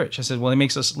often do you hear it?" She said, "Well, he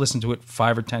makes us listen to it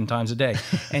 5 or 10 times a day."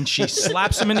 And she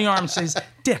slaps him in the arm and says,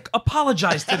 "Dick,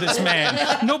 apologize to this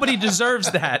man. Nobody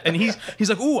deserves that." And he's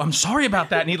like, "Ooh, I'm sorry about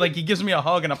that." And he gives me a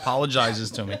hug and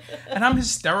apologizes to me. And I'm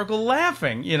hysterical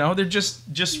laughing. They're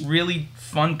just really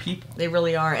fun people. They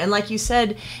really are. And like you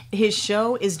said, his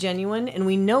show is genuine, and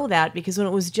we know that because when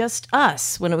it was just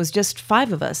us, when it was just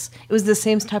 5 of us, it was the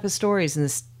same type of stories and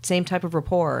the same type of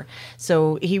rapport.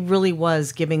 So he really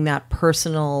was giving that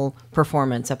personal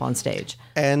performance up on stage.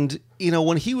 And,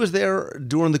 when he was there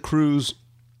during the cruise,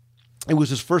 it was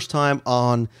his first time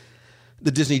on the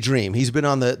Disney Dream. He's been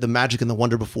on the Magic and the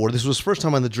Wonder before. This was his first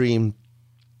time on the Dream.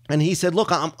 And he said, "Look,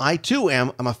 I too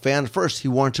am a fan first." He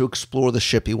wanted to explore the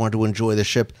ship. He wanted to enjoy the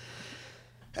ship.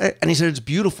 And he said, "It's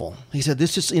beautiful." He said,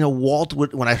 "This is, Walt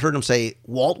would," when I heard him say,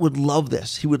 "Walt would love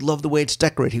this. He would love the way it's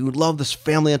decorated. He would love this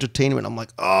family entertainment." I'm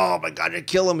like, "Oh my God, you're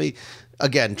killing me."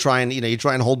 Again, you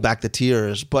try and hold back the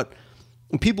tears. But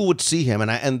people would see him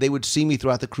and they would see me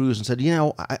throughout the cruise and said,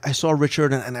 I saw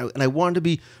Richard and I wanted to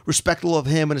be respectful of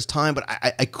him and his time, but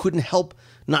I couldn't help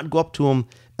not go up to him.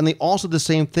 And they also did the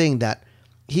same thing, that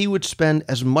he would spend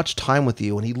as much time with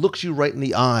you and he looks you right in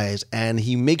the eyes and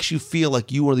he makes you feel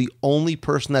like you are the only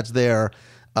person that's there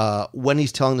when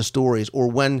he's telling the stories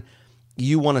or when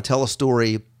you want to tell a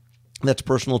story that's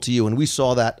personal to you. And we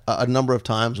saw that a number of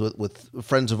times with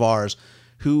friends of ours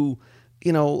who,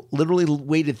 literally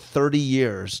waited 30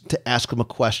 years to ask him a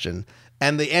question.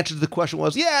 And the answer to the question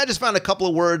was, "Yeah, I just found a couple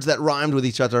of words that rhymed with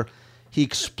each other." he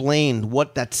explained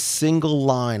what that single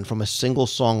line from a single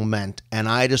song meant, and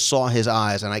I just saw his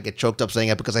eyes, and I get choked up saying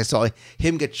it because I saw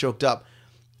him get choked up,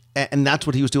 and that's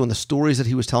what he was doing. The stories that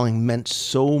he was telling meant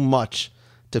so much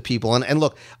to people. And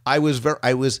look, I was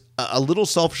a little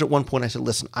selfish at one point. I said,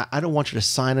 listen, I don't want you to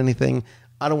sign anything.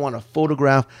 I don't want a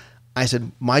photograph. I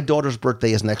said, my daughter's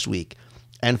birthday is next week.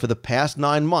 And for the past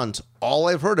 9 months, all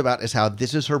I've heard about is how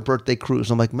this is her birthday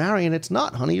cruise. I'm like, Marion, it's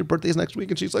not, honey. Your birthday's next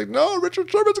week. And she's like, no, Richard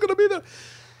Sherman's going to be there.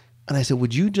 And I said,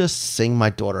 would you just sing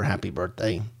my daughter happy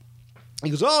birthday? He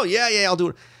goes, oh, yeah, I'll do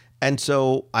it. And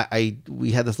so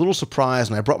we had this little surprise,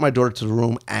 and I brought my daughter to the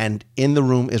room, and in the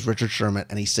room is Richard Sherman,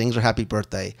 and he sings her happy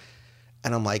birthday.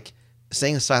 And I'm like,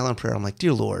 saying a silent prayer, I'm like,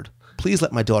 dear Lord, please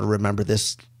let my daughter remember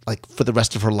this, like, for the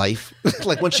rest of her life.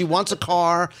 Like, when she wants a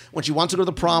car, when she wants to go to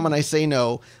the prom and I say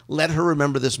no, let her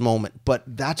remember this moment. But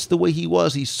that's the way he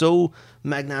was. He's so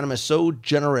magnanimous, so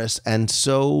generous, and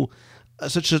so...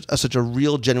 such a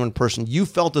real, genuine person. You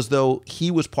felt as though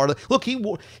he was part of... Look, he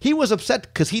was upset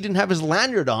because he didn't have his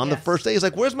lanyard on the first day. He's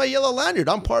like, where's my yellow lanyard?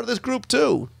 I'm part of this group,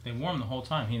 too. They wore him the whole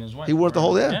time, he and his wife. He wore it the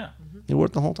whole day. Yeah. He wore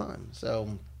it the whole time.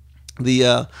 So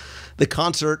the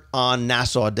concert on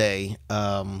Nassau Day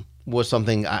was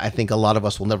something I think a lot of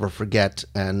us will never forget.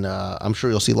 And I'm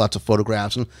sure you'll see lots of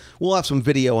photographs. And we'll have some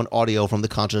video and audio from the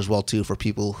concert as well, too, for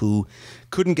people who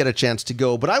couldn't get a chance to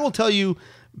go. But I will tell you,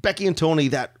 Becky and Tony,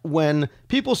 that when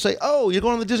people say, oh, you're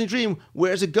going on the Disney Dream,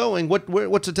 where's it going?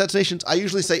 What's the destinations? I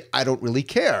usually say, I don't really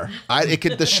care.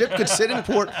 The ship could sit in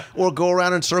port or go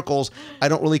around in circles. I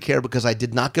don't really care because I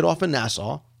did not get off in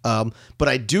Nassau. But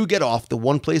I do get off. The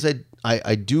one place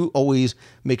I do always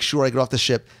make sure I get off the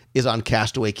ship is on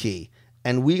Castaway Cay.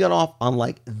 And we got off on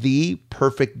like the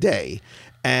perfect day.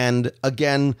 And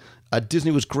again,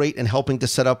 Disney was great in helping to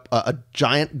set up a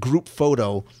giant group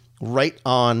photo right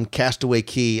on Castaway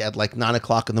Cay at like 9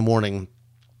 o'clock in the morning,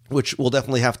 which we'll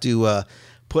definitely have to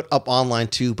put up online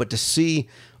too. But to see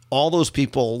all those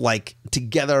people like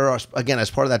together, again, as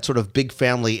part of that sort of big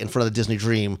family in front of the Disney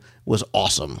Dream was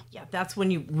awesome. Yeah, that's when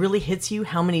you really hits you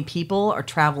how many people are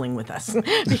traveling with us.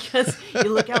 Because you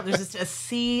look out, there's just a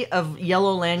sea of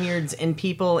yellow lanyards and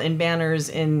people and banners,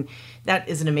 and that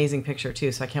is an amazing picture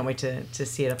too. So I can't wait to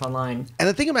see it up online. And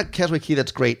the thing about Castaway Cay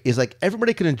that's great is like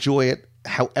everybody can enjoy it.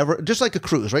 However, just like a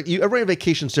cruise, right? Everybody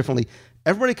vacations differently.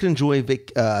 Everybody can enjoy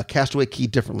Castaway Cay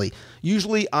differently.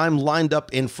 Usually, I'm lined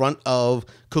up in front of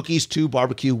Cookies 2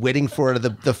 barbecue, waiting for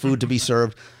the food to be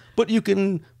served. But you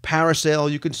can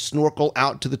parasail, you can snorkel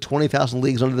out to the 20,000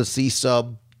 leagues under the sea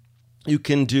sub. You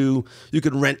can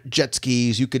rent jet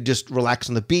skis. You could just relax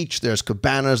on the beach. There's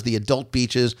cabanas, the adult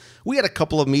beaches. We had a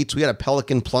couple of meets. We had a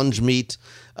pelican plunge meet.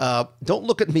 Don't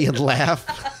look at me and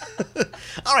laugh.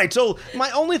 All right, so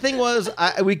my only thing was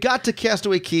we got to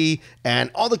Castaway Cay, and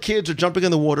all the kids are jumping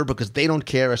in the water because they don't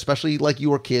care, especially like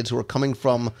your kids who are coming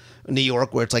from New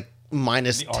York where it's like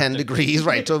minus 10 degrees,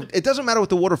 right? So it doesn't matter what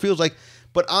the water feels like.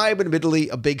 But I'm admittedly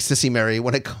a big sissy Mary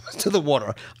when it comes to the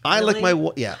water. I like my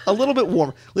a little bit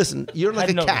warm. Listen, you're like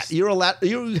a cat. You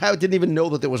didn't even know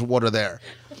that there was water there.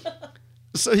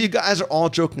 So you guys are all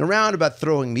joking around about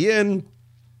throwing me in.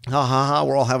 Ha ha ha!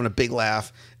 We're all having a big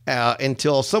laugh.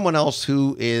 Until someone else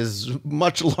who is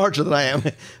much larger than I am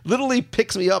literally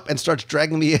picks me up and starts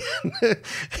dragging me in.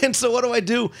 And so what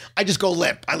do? I just go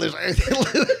limp.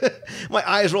 My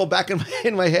eyes roll back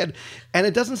in my head. And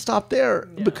it doesn't stop there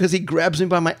because he grabs me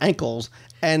by my ankles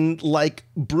and like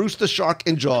Bruce the shark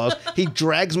in Jaws, he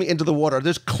drags me into the water.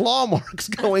 There's claw marks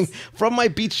going from my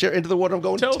beach chair into the water. I'm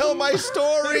going, tell my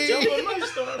story. Tell my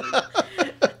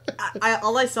story.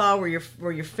 All I saw were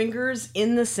your fingers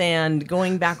in the sand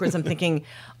going backwards. I'm thinking,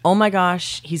 oh my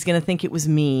gosh, he's gonna think it was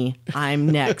me. I'm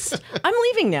next. I'm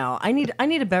leaving now. I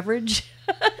need a beverage.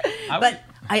 But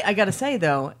I gotta say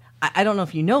though, I don't know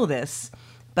if you know this,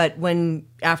 but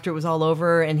after it was all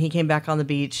over and he came back on the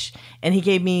beach and he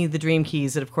gave me the dream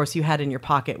keys that of course you had in your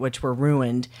pocket, which were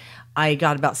ruined. I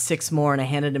got about 6 more and I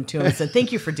handed them to him and said,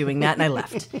 thank you for doing that, and I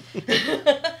left.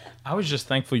 I was just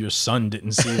thankful your son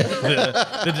didn't see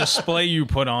the display you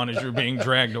put on as you're being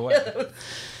dragged away.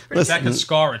 Listen, that could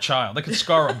scar a child. That could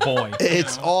scar a boy.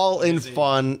 It's all in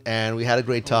fun, and we had a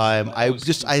great time. I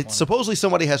supposedly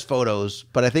somebody has photos,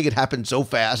 but I think it happened so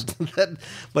fast.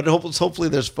 But hopefully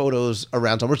there's photos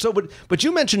around somewhere. So, but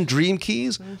you mentioned Dream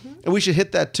Keys, and we should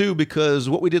hit that too, because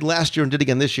what we did last year and did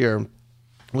again this year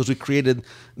was we created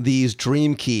these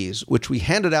Dream Keys, which we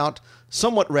handed out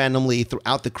somewhat randomly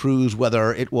throughout the cruise,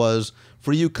 whether it was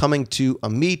for you coming to a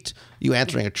meet, you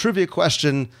answering a trivia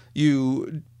question,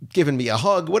 you giving me a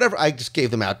hug, whatever. I just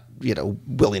gave them out,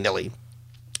 willy-nilly.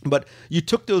 But you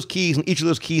took those keys, and each of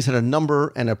those keys had a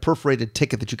number and a perforated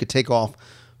ticket that you could take off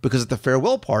because at the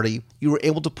farewell party, you were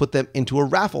able to put them into a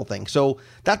raffle thing. So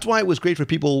that's why it was great for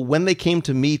people when they came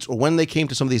to meets or when they came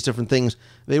to some of these different things,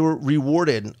 they were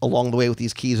rewarded along the way with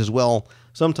these keys as well.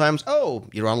 Sometimes, oh,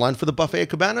 you're online for the Buffet of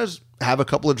Cabanas? Have a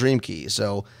couple of dream keys.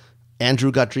 So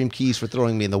Andrew got dream keys for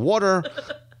throwing me in the water.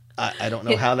 I don't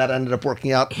know how that ended up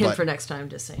working out. Hint for next time,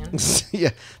 just saying.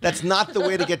 Yeah, that's not the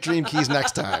way to get dream keys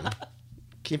next time.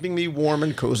 Keeping me warm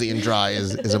and cozy and dry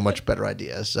is a much better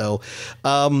idea. So,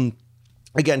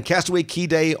 again, Castaway Key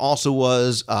Day also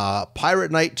was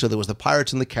Pirate Night. So there was the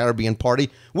Pirates in the Caribbean party,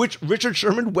 which Richard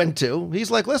Sherman went to. He's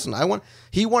like, listen,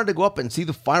 he wanted to go up and see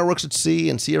the fireworks at sea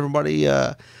and see everybody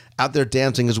out there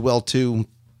dancing as well, too.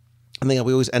 I think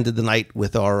we always ended the night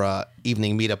with our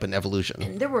evening meetup in Evolution.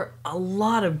 And there were a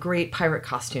lot of great pirate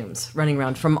costumes running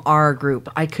around from our group.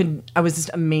 I was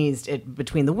just amazed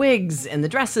between the wigs and the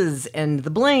dresses and the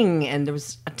bling, and there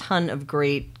was a ton of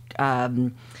great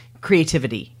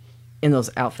creativity in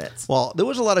those outfits. Well, there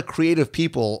was a lot of creative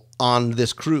people on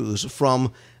this cruise,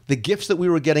 from the gifts that we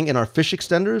were getting in our fish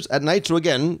extenders at night. So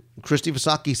again, Christy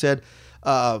Vasaki said,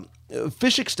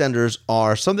 fish extenders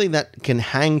are something that can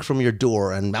hang from your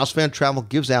door, and Mouse Fan Travel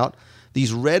gives out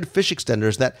these red fish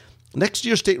extenders that next to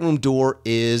your stateroom door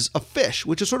is a fish,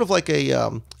 which is sort of like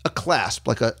a clasp,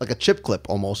 like a chip clip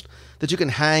almost, that you can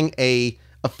hang a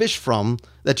fish from,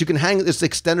 that you can hang this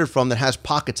extender from that has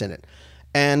pockets in it.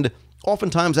 And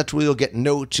oftentimes that's where you'll get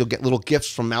notes, you'll get little gifts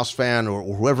from Mouse Fan or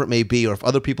whoever it may be, or if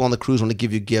other people on the cruise want to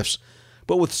give you gifts.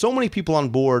 But with so many people on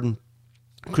board,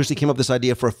 Christy came up with this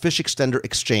idea for a fish extender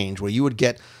exchange where you would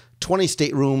get 20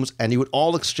 staterooms and you would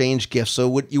all exchange gifts.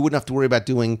 So you wouldn't have to worry about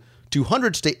doing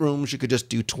 200 staterooms. You could just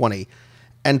do 20.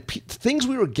 And things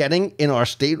we were getting in our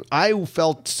state, I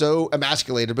felt so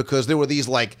emasculated because there were these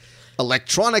like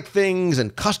electronic things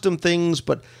and custom things,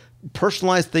 but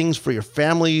personalized things for your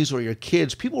families or your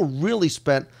kids. People really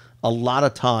spent a lot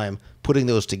of time putting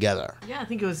those together. Yeah, I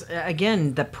think it was,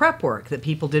 again, the prep work that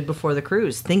people did before the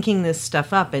cruise, thinking this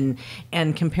stuff up and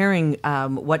comparing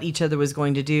what each other was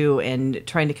going to do and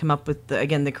trying to come up with,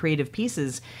 the creative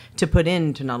pieces to put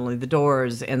into not only the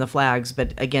doors and the flags,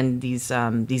 but again, these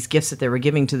gifts that they were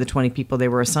giving to the 20 people they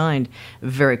were assigned.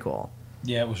 Very cool.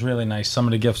 Yeah, it was really nice. Some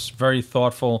of the gifts, very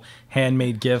thoughtful,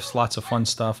 handmade gifts, lots of fun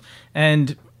stuff.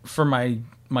 And for my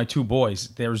two boys,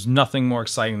 there's nothing more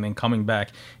exciting than coming back.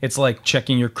 It's like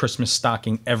checking your Christmas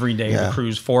stocking every day of the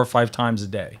cruise 4 or 5 times a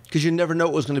day. Because you never know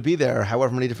what was going to be there,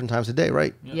 however many different times a day,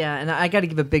 right? Yeah, and I got to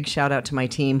give a big shout out to my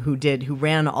team who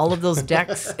ran all of those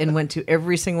decks and went to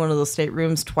every single one of those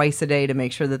staterooms twice a day to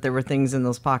make sure that there were things in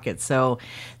those pockets. So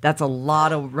that's a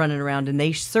lot of running around, and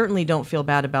they certainly don't feel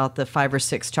bad about the 5 or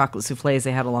 6 chocolate souffles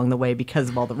they had along the way because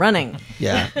of all the running.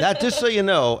 Yeah, that, just so you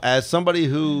know, as somebody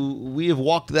who we have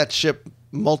walked that ship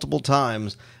multiple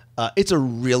times, it's a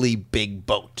really big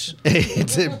boat.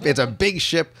 It's a big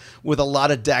ship with a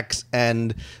lot of decks.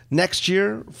 And next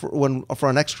year, for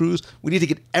our next cruise, we need to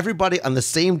get everybody on the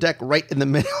same deck right in the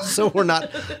middle, so we're not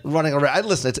running around.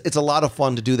 Listen, it's a lot of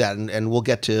fun to do that, and we'll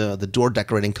get to the door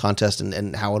decorating contest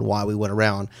and how and why we went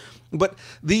around. But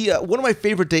the one of my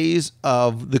favorite days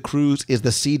of the cruise is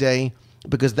the sea day,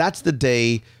 because that's the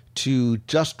day to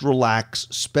just relax,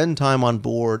 spend time on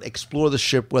board, explore the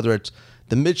ship, whether it's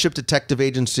the Midship Detective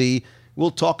Agency.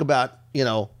 We'll talk about,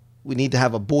 we need to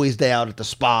have a boys' day out at the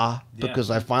spa,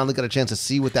 because I finally got a chance to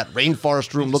see what that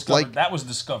rainforest room looked like. That was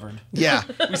discovered. Yeah.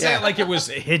 We say it like it was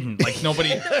hidden, like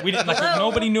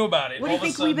nobody knew about it. What do you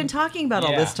think we've been talking about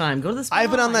all this time? Go to the spa.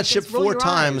 I've been on that ship 4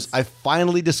 times. I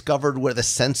finally discovered where the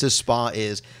Senses Spa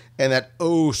is, and that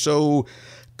so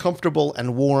comfortable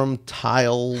and warm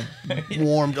tile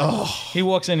warmed. Oh, he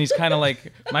walks in. He's kind of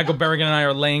like Michael Berrigan and I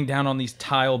are laying down on these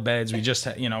tile beds. We just,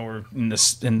 we're in the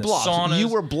sauna. You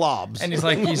were blobs, and he's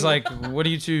like, "What are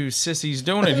you two sissies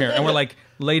doing in here?" And we're like,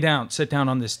 "Lay down, sit down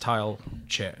on this tile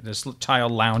chair, this tile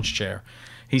lounge chair."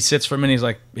 He sits for a minute. He's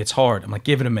like, "It's hard." I'm like,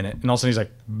 "Give it a minute." And all of a sudden he's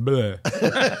like,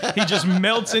 "Bleh." He just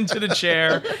melts into the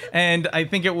chair. And I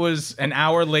think it was an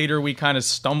hour later we kind of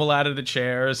stumble out of the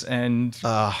chairs and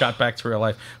got back to real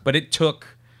life. But it took.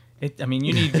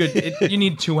 You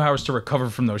need 2 hours to recover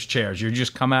from those chairs. You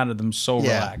just come out of them so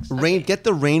relaxed. Get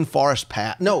the rainforest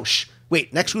pass. No,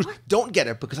 wait, next cruise, don't get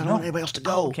it, because I don't want anybody else to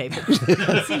go. Okay.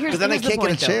 See, here's then I can't the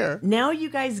point, get a chair. Now you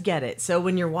guys get it. So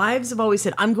when your wives have always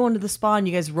said, "I'm going to the spa," and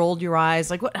you guys rolled your eyes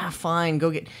like, "What? Fine,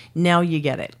 go get." Now you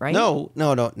get it, right? No.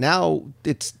 Now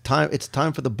it's time. It's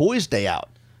time for the boys' day out.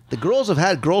 The girls have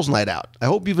had girls' night out. I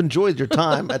hope you've enjoyed your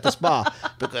time at the spa,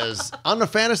 because on the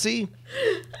fantasy,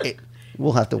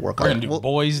 we'll have to work on it. We're going to do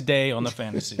boys' day on the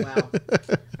fantasy. Wow.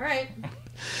 All right.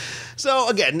 So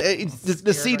again,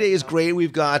 the sea day is great.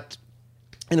 We've got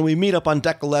And then we meet up on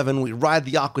deck 11. We ride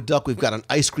the aqueduct. We've got an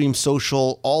ice cream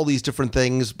social, all these different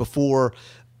things before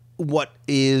what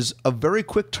is a very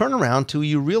quick turnaround to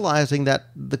you realizing that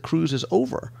the cruise is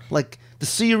over. Like the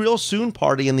see you real soon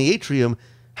party in the atrium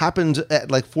happens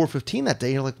at like 4:15 that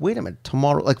day. You're like, wait a minute,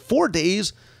 tomorrow, like 4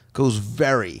 days goes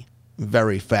very,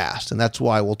 very fast. And that's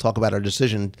why we'll talk about our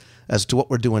decision as to what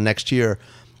we're doing next year.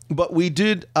 But we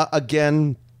did,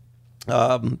 again,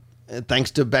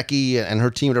 thanks to Becky and her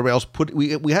team and everybody else,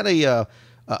 we had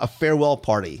a farewell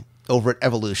party over at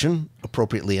Evolution,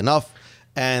 appropriately enough,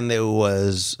 and there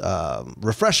was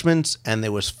refreshments and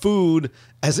there was food,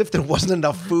 as if there wasn't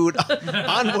enough food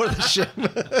on board the ship.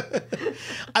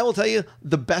 I will tell you,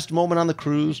 the best moment on the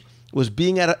cruise was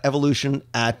being at Evolution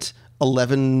at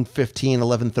 11:15,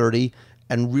 11:30,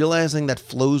 and realizing that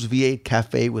Flo's V8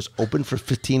 Cafe was open for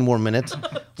 15 more minutes,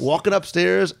 walking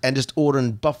upstairs and just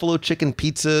ordering buffalo chicken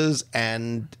pizzas,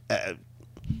 and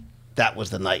that was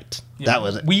the night. Yeah, that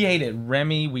was it. We ate at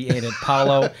Remy, we ate at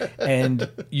Palo, and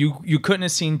you couldn't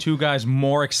have seen two guys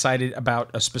more excited about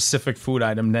a specific food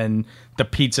item than the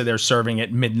pizza they're serving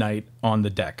at midnight on the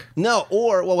deck. No,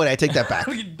 or, well, wait, I take that back.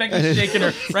 Becky's shaking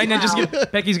her, right now,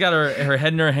 Becky's got her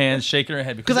head in her hands, shaking her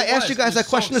head. Because I asked you guys that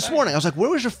question this morning. I was like, where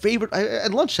was your favorite,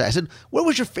 at lunch today, I said, where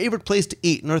was your favorite place to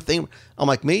eat? And her thing, I'm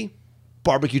like, me?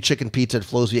 Barbecue chicken pizza at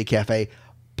Flo's V8 Cafe.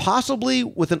 Possibly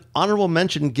with an honorable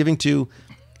mention giving to,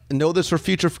 know this for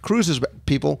future cruises,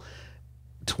 people,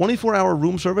 24-hour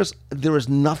room service. There is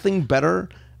nothing better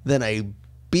than a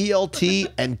BLT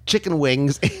and chicken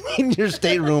wings in your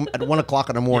stateroom at 1 o'clock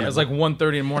in the morning. Yeah, it's like 1:30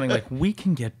 in the morning. Like, we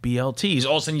can get BLTs.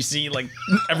 All of a sudden, you see like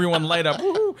everyone light up,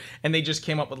 woo-hoo, and they just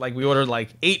came up with like, we ordered like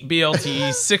 8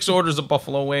 BLTs, 6 orders of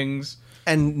buffalo wings,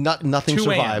 and nothing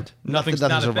survived. Nothing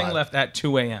survived. a thing left at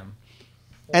 2 a.m.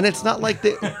 And it's not like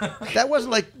that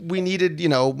wasn't like we needed,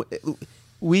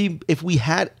 if we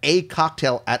had a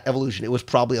cocktail at Evolution, it was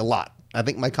probably a lot. I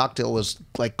think my cocktail was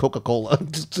like Coca-Cola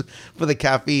for the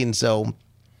caffeine. So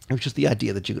it was just the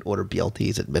idea that you could order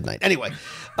BLTs at midnight. Anyway,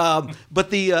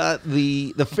 but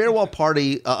the farewell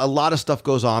party, a lot of stuff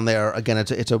goes on there. Again,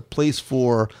 it's a place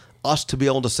for us to be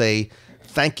able to say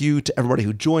thank you to everybody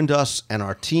who joined us and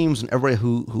our teams and everybody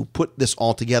who put this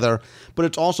all together. But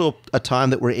it's also a time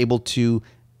that we're able to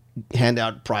hand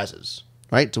out prizes,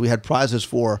 right? So we had prizes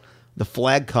for the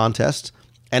flag contest.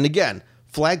 And again,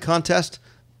 flag contest,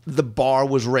 the bar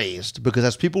was raised because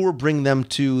as people were bringing them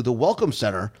to the Welcome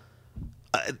Center,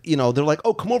 they're like,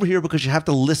 oh, come over here because you have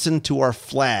to listen to our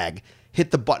flag,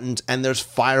 hit the buttons, and there's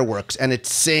fireworks, and it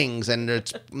sings, and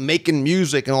it's making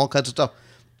music and all kinds of stuff.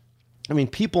 I mean,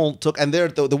 people took, and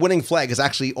the winning flag is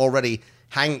actually already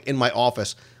hanging in my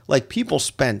office. Like, people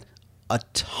spent a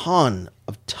ton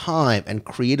of time and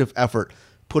creative effort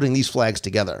putting these flags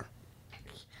together.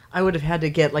 I would have had to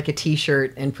get like a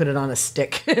T-shirt and put it on a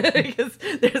stick because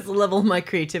there's a level of my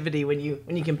creativity when you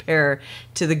compare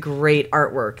to the great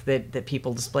artwork that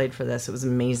people displayed for this. It was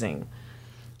amazing.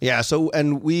 Yeah. So,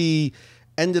 and we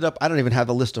ended up, I don't even have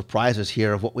the list of prizes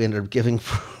here of what we ended up giving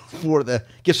for the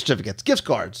gift certificates, gift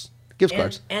cards,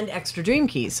 and extra dream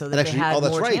keys so that they had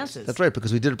more chances. That's right,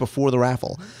 because we did it before the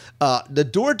raffle. The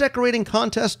door decorating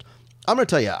contest, I'm going to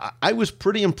tell you, I was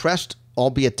pretty impressed,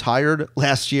 albeit tired,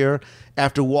 last year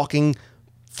after walking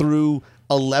through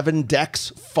 11 decks,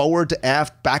 forward to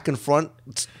aft, back and front,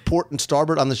 port and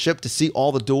starboard on the ship to see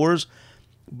all the doors.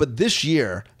 But this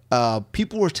year,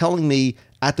 people were telling me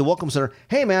at the Welcome Center,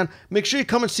 hey, man, make sure you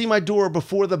come and see my door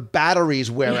before the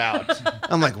batteries wear out.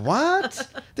 I'm like, what?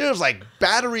 There's like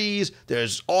batteries,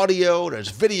 there's audio, there's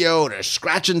video, there's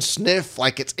scratch and sniff,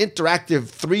 like it's interactive,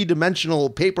 three-dimensional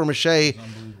paper mache.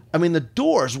 I mean, the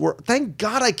doors were, thank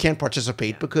God I can't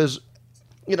participate because,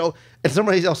 and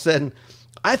somebody else said,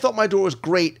 I thought my door was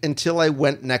great until I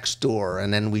went next door.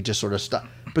 And then we just sort of stopped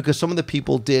because some of the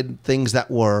people did things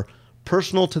that were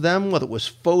personal to them, whether it was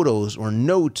photos or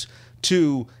notes,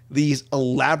 to these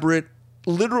elaborate,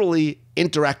 literally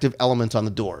interactive elements on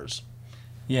the doors.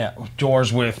 Yeah,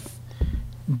 doors with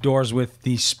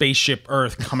the spaceship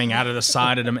Earth coming out of the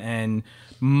side of them and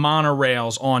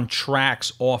monorails on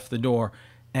tracks off the door.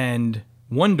 And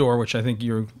one door, which I think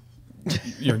you're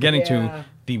getting to,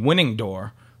 the winning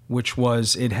door, which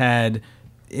was it had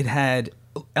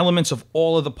elements of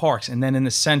all of the parks, and then in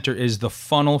the center is the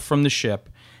funnel from the ship,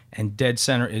 and dead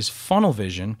center is Funnel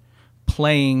Vision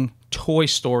playing Toy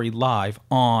Story live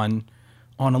on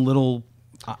a little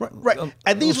right.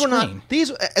 And these were screen. not these.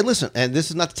 And listen, and this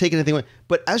is not to take anything away,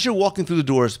 but as you're walking through the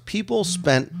doors, people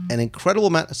spent an incredible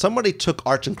amount. Somebody took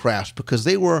arts and crafts because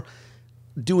they were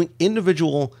doing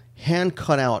individual hand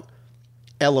cut out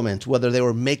elements, whether they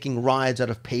were making rides out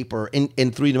of paper in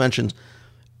 3 dimensions.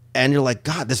 and you're like,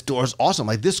 God, this door is awesome.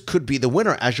 Like, this could be the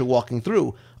winner as you're walking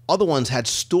through. Other ones had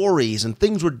stories and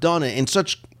things were done in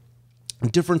such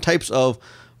different types of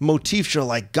motifs. You're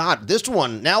like, God, this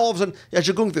one, now all of a sudden, as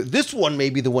you're going through, this one may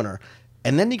be the winner.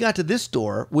 And then you got to this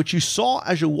door, which you saw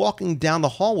as you're walking down the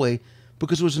hallway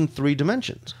because it was in 3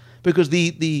 dimensions. Because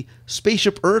the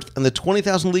Spaceship Earth and the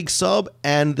 20,000 League Sub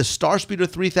and the Starspeeder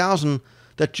 3000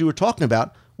 that you were talking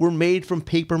about were made from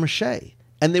paper mache.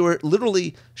 And they were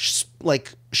literally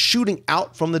like shooting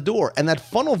out from the door. And that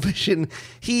funnel vision,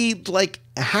 he like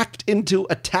hacked into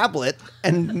a tablet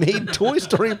and made Toy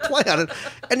Story play on it.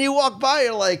 And you walk by,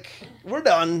 you're like, we're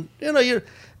done. You know,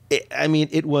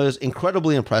 it was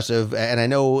incredibly impressive. And I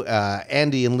know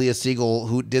Andy and Leah Siegel,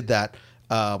 who did that,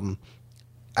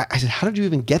 I said, how did you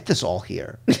even get this all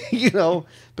here? You know,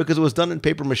 because it was done in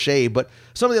paper mache. But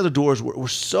some of the other doors were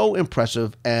so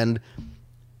impressive. And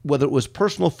whether it was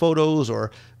personal photos or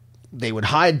they would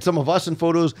hide some of us in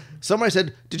photos. Somebody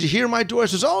said, did you hear my door? I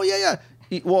says, oh, yeah.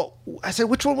 Well, I said,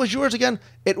 which one was yours again?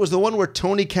 It was the one where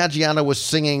Tony Caggiano was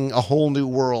singing A Whole New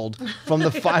World from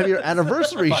the 5-year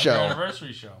anniversary show.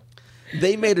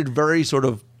 They made it very sort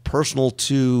of personal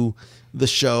to the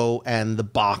show and the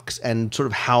box and sort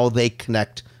of how they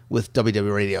connect with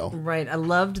WDW Radio. Right. I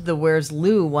loved the Where's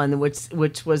Lou one,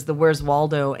 which was the Where's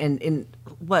Waldo. And in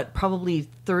probably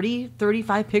 30,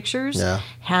 35 pictures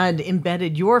had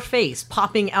embedded your face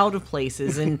popping out of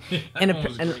places. And and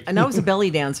I was a belly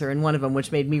dancer in one of them,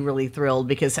 which made me really thrilled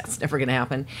because that's never going to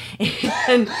happen.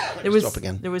 And there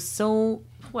was so,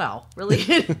 well,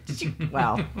 really?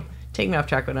 Wow. Take me off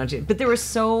track, why don't you? But there were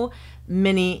so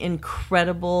many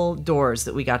incredible doors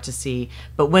that we got to see.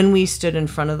 But when we stood in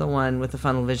front of the one with the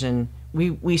funnel vision,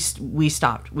 we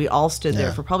stopped. We all stood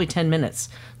there for probably 10 minutes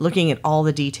looking at all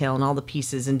the detail and all the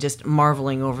pieces and just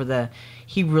marveling over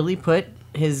he really put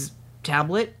his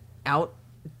tablet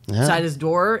outside his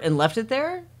door and left it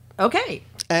there. Okay.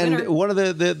 And winner. one of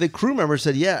the crew members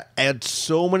said, and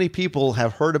so many people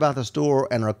have heard about this door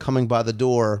and are coming by the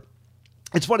door.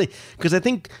 It's funny because I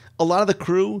think a lot of the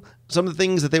crew, some of the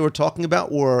things that they were talking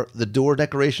about were the door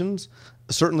decorations.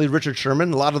 Certainly Richard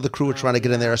Sherman, a lot of the crew were trying to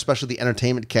get in there, especially the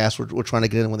entertainment cast were trying to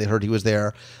get in when they heard he was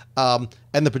there. And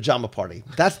the pajama party.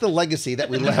 That's the legacy that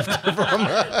we left from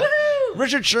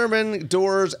Richard Sherman,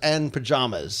 doors, and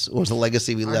pajamas was the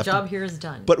legacy we left. Our job here is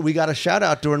done. But we got a shout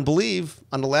out during Believe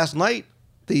on the last night.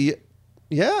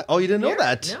 Oh, you didn't know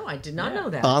that? No, I did not know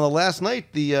that. On the last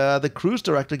night, the cruise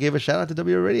director gave a shout out to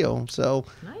WDW Radio. So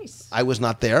nice. I was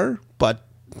not there, but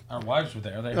our wives were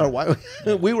there.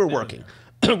 We were working.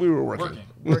 We were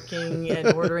working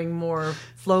and ordering more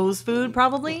Flo's food,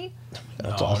 probably.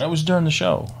 That was during the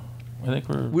show. I think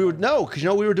we were because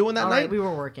we were doing that night. Right, we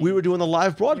were working. We were doing the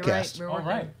live broadcast. You're right, we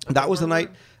were working. That was the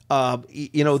night.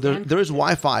 There is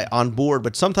Wi-Fi on board,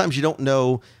 but sometimes you don't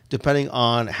know, depending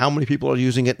on how many people are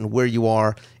using it and where you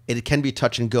are. It can be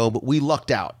touch and go, but we lucked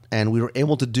out, and we were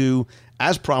able to do,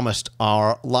 as promised,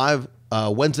 our live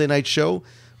Wednesday night show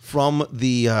from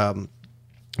the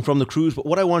cruise. But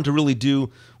what I wanted to really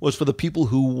do was for the people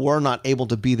who were not able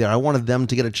to be there, I wanted them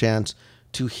to get a chance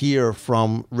to hear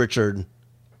from Richard.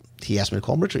 He asked me to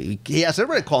call him Richard. He asked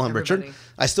everybody to call him Richard.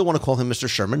 I still want to call him Mr.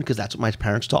 Sherman because that's what my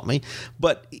parents taught me.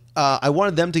 But I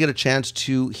wanted them to get a chance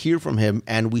to hear from him,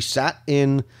 and we sat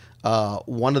in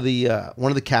one of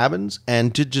the cabins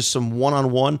and did just some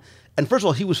one-on-one. And first of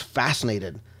all, he was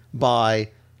fascinated by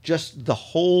just the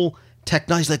whole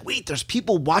technology. He's like, wait, there's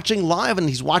people watching live, and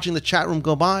he's watching the chat room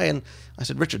go by. And I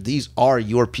said, Richard, these are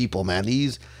your people, man.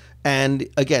 And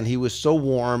again, he was so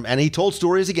warm, and he told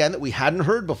stories again that we hadn't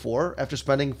heard before after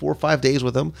spending 4 or 5 days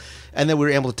with him. And then we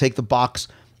were able to take the box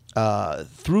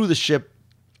through the ship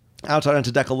outside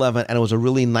onto deck 11, and it was a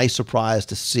really nice surprise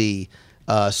to see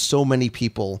so many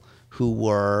people who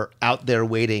were out there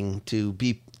waiting to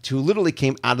literally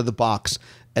came out of the box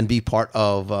and be part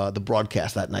of the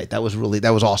broadcast that night. That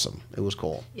was awesome. It was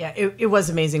cool. Yeah, it was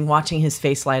amazing watching his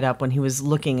face light up when he was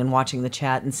looking and watching the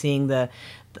chat and seeing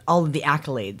all of the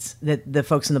accolades that the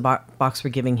folks in the box were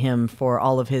giving him for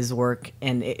all of his work,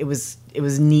 and it was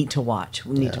neat to watch.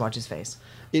 To watch his face.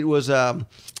 It was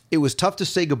tough to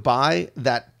say goodbye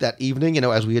that evening,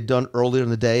 as we had done earlier in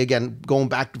the day. Again, going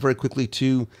back very quickly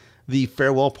to the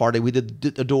farewell party, we did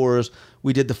the doors,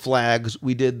 we did the flags,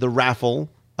 we did the raffle.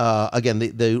 Again,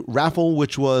 the raffle,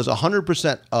 which was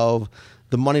 100% of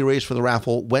the money raised for the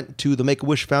raffle, went to the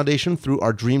Make-A-Wish Foundation through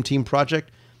our Dream Team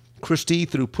project. Christy,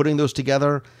 through putting those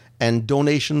together, and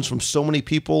donations from so many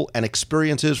people and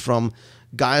experiences from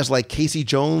guys like Casey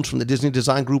Jones from the Disney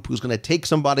Design Group, who's going to take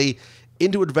somebody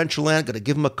into Adventureland, going to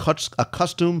give them a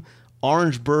custom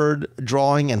orange bird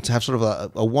drawing and to have sort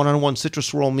of a one-on-one citrus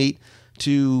swirl meet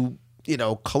to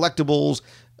collectibles.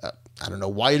 I don't know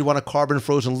why you'd want a carbon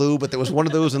frozen lube, but there was one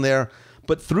of those in there.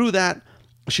 But through that,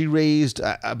 she raised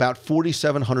about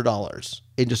 $4,700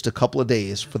 in just a couple of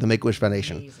days for the Make-A-Wish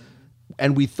Foundation. Amazing.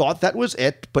 And we thought that was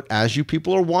it, but as you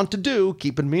people are wont to do,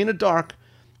 keeping me in the dark,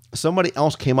 somebody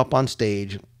else came up on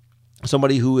stage,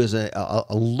 somebody who is a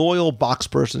loyal box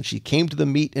person. She came to the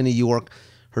meet in New York.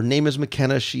 Her name is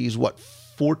McKenna. She's,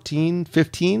 14,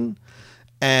 15?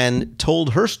 And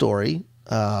told her story,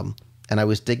 and I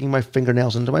was digging my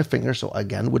fingernails into my finger, so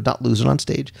again, would not lose it on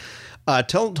stage.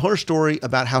 Told her story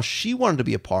about how she wanted to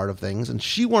be a part of things, and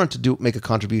she wanted to make a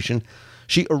contribution.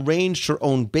 She arranged her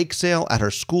own bake sale at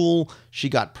her school. She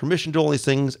got permission to all these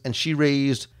things, and she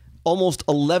raised almost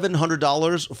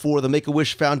 $1,100 for the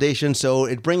Make-A-Wish Foundation, so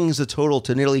it brings the total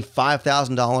to nearly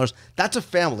 $5,000. That's a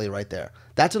family right there.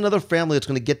 That's another family that's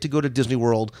going to get to go to Disney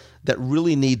World that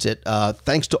really needs it,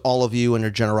 thanks to all of you and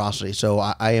your generosity. So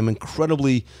I am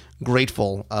incredibly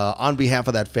grateful on behalf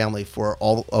of that family for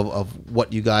all of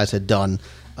what you guys had done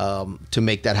to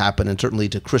make that happen, and certainly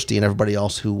to Christy and everybody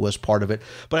else who was part of it.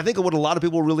 But I think what a lot of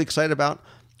people were really excited about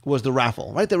was the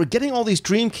raffle, right? They were getting all these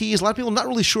dream keys. A lot of people not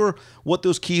really sure what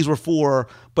those keys were for.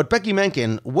 But Becky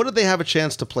Menken, what did they have a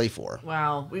chance to play for?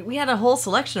 Wow. We had a whole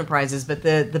selection of prizes, but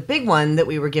the big one that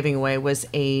we were giving away was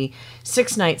a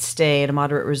 6-night stay at a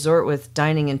moderate resort with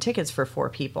dining and tickets for 4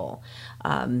 people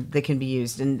that can be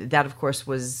used. And that, of course,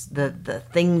 was the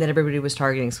thing that everybody was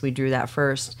targeting, so we drew that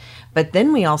first. But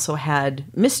then we also had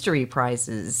mystery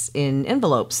prizes in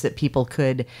envelopes that people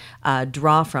could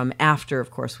draw from after,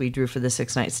 of course, we drew for the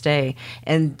 6-night stay.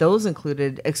 And those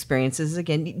included experiences.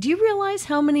 Again, do you realize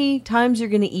how many times you're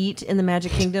going to eat in the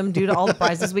Magic Kingdom due to all the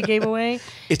prizes we gave away?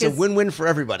 It's a win-win for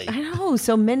everybody. I know,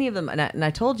 so many of them. And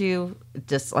I told you,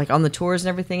 just like on the tours and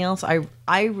everything else,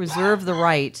 I reserve the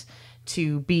right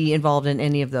to be involved in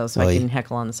any of those, so I can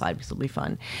heckle on the side because it'll be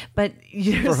fun. But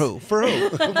for who? For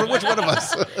which one of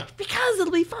us? Because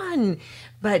it'll be fun.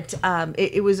 But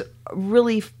it was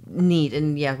really neat,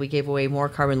 and yeah, we gave away more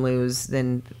carbon loos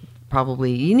than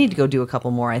probably you need to go do a couple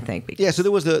more, I think. Yeah, so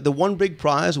there was the one big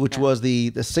prize, which was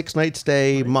the 6-night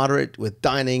stay, moderate with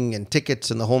dining and tickets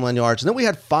and the whole 9 yards. And then we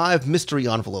had 5 mystery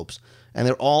envelopes, and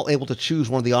they're all able to choose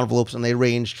one of the envelopes, and they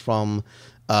ranged from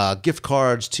gift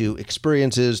cards to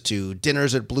experiences to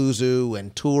dinners at Blue Zoo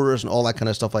and tours and all that kind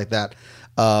of stuff like that.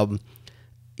 I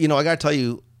got to tell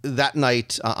you, that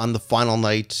night, on the final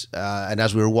night, and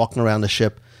as we were walking around the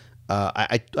ship,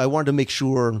 I wanted to make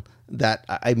sure that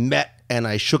I met and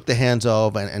I shook the hands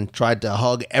of and tried to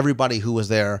hug everybody who was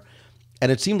there. And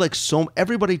it seemed like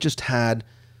everybody just had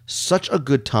such a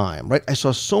good time, right? I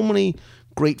saw so many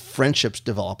great friendships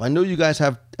develop. I know you guys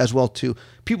have as well, too.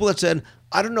 People that said,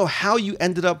 I don't know how you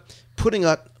ended up putting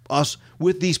us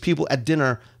with these people at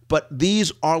dinner, but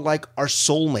these are like our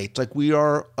soulmates. Like we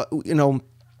are,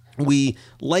 we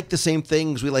like the same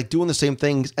things. We like doing the same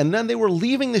things. And then they were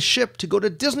leaving the ship to go to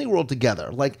Disney World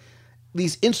together. Like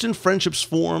these instant friendships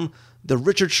form. The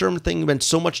Richard Sherman thing meant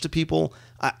so much to people.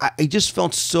 I just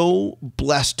felt so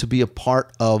blessed to be a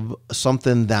part of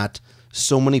something that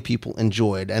so many people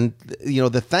enjoyed. And,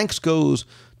 the thanks goes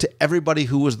to everybody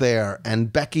who was there,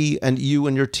 and Becky and you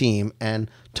and your team,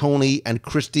 and Tony and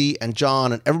Christy and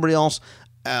John and everybody else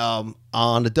on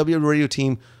the WDW Radio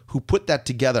team who put that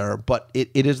together. But it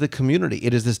is the community.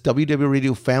 It is this WDW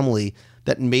Radio family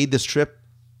that made this trip,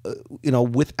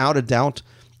 without a doubt,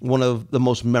 one of the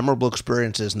most memorable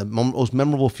experiences and the most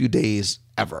memorable few days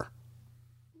ever.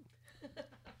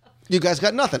 You guys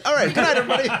got nothing. All right, good night,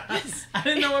 everybody. I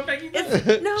didn't know what Becky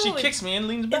did. No, she kicks me and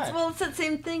leans back. It's that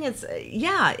same thing. It's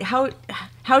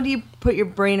how do you put your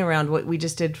brain around what we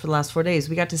just did for the last 4 days?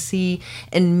 We got to see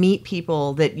and meet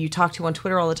people that you talk to on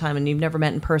Twitter all the time and you've never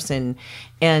met in person,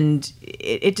 and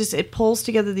it pulls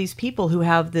together these people who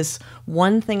have this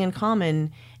one thing in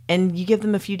common. And you give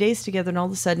them a few days together, and all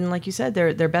of a sudden, like you said,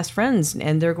 they're best friends,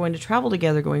 and they're going to travel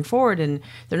together going forward, and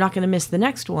they're not going to miss the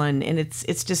next one. And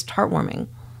it's just heartwarming.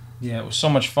 Yeah, it was so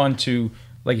much fun to,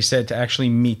 like you said, to actually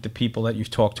meet the people that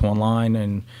you've talked to online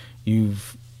and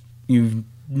you've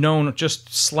known,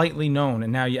 just slightly known,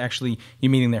 and now you're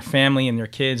meeting their family and their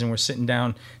kids, and we're sitting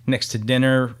down next to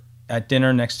dinner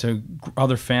next to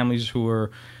other families who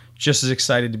are just as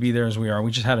excited to be there as we are.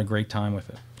 We just had a great time with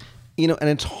it. And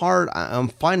it's hard. I'm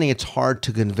finding it's hard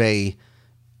to convey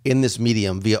in this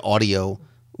medium via audio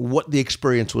what the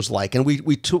experience was like. And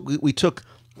we took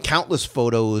countless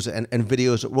photos and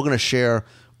videos that we're going to share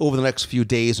over the next few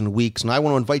days and weeks. And I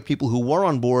want to invite people who were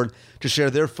on board to share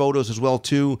their photos as well,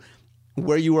 too,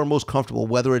 where you are most comfortable,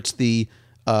 whether it's the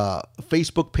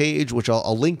Facebook page, which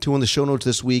I'll link to in the show notes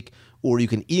this week, or you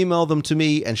can email them to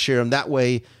me and share them that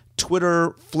way.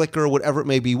 Twitter, Flickr, whatever it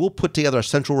may be, we'll put together a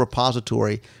central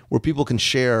repository where people can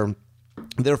share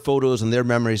their photos and their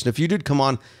memories. And if you did come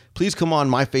on, please come on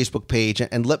my Facebook page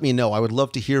and let me know. I would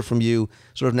love to hear from you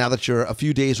sort of now that you're a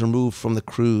few days removed from the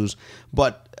cruise.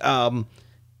 But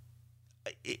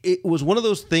it was one of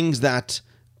those things that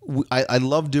I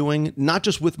love doing, not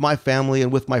just with my family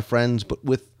and with my friends, but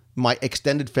with my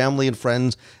extended family and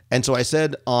friends. And so I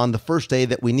said on the first day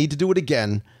that we need to do it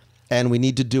again, and we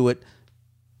need to do it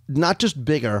not just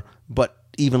bigger, but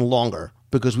even longer,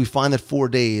 because we find that 4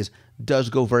 days does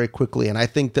go very quickly. And I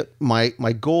think that my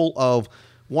goal of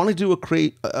wanting to do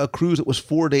a cruise that was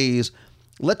 4 days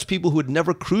lets people who had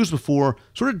never cruised before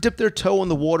sort of dip their toe in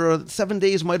the water. 7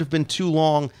 days might have been too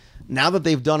long. Now that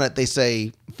they've done it, they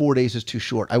say 4 days is too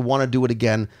short. I want to do it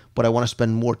again, but I want to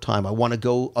spend more time. I want to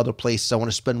go other places. I want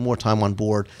to spend more time on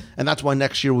board. And that's why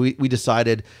next year we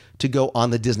decided to go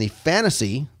on the Disney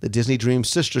Fantasy, the Disney Dream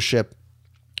sister ship,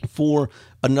 for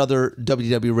another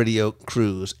WDW Radio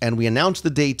cruise. And we announced the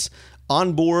dates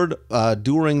on board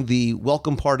during the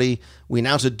welcome party. We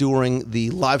announced it during the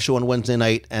live show on Wednesday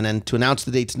night. And then to announce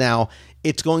the dates now,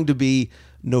 it's going to be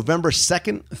November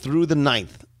 2nd through the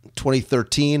 9th,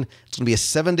 2013. It's going to be a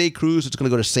 7-day cruise. It's going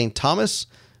to go to St. Thomas,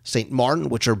 St. Martin,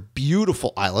 which are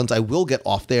beautiful islands. I will get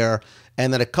off there.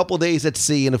 And then a couple days at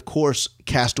sea, and of course,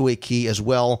 Castaway Cay as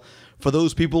well. For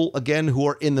those people, again, who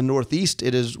are in the Northeast,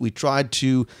 we tried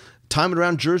to time it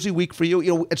around Jersey Week for you.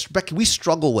 You know, Becky, we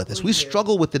struggle with this. We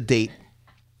struggle with the date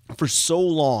for so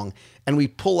long, and we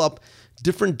pull up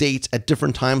different dates at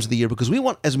different times of the year because we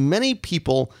want as many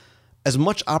people, as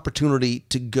much opportunity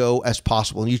to go as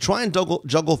possible. And you try and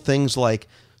juggle things like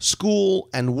school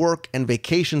and work and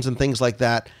vacations and things like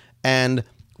that. And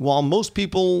while most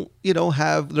people,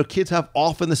 have their kids have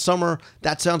off in the summer,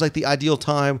 that sounds like the ideal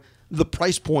time. The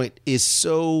price point is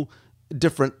so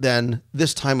different than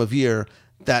this time of year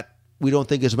that we don't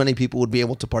think as many people would be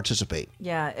able to participate.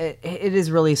 Yeah, it is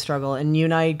really a struggle. And you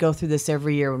and I go through this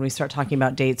every year when we start talking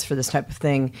about dates for this type of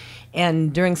thing.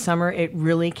 And during summer, it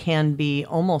really can be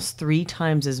almost 3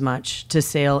 times as much to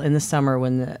sail in the summer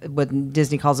when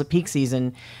Disney calls it peak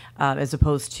season, as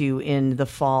opposed to in the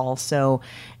fall. So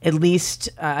at least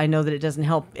I know that it doesn't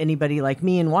help anybody like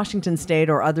me in Washington State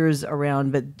or others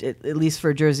around, but at least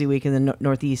for Jersey Week in the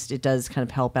Northeast, it does kind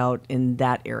of help out in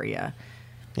that area.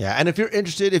 Yeah, and if you're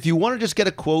interested, if you want to just get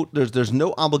a quote, there's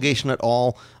no obligation at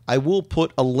all. I will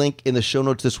put a link in the show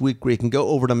notes this week where you can go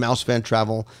over to Mouse Fan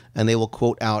Travel and they will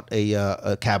quote out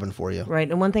a cabin for you.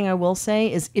 Right, and one thing I will say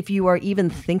is if you are even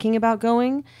thinking about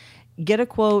going, get a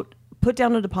quote, put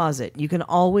down a deposit. You can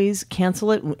always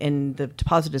cancel it, and the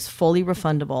deposit is fully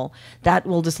refundable. That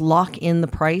will just lock in the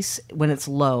price when it's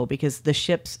low, because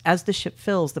as the ship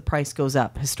fills, the price goes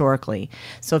up historically.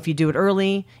 So if you do it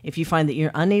early, if you find that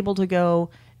you're unable to go,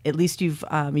 at least you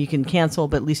can cancel,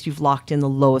 but at least you've locked in the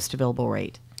lowest available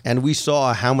rate. And we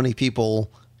saw how many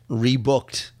people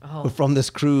rebooked from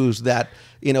this cruise that,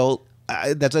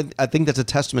 I think that's a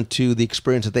testament to the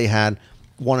experience that they had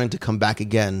wanting to come back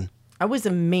again. I was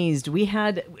amazed. We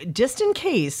had, just in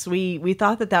case, we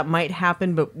thought that might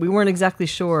happen, but we weren't exactly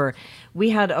sure.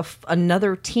 We had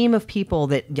another team of people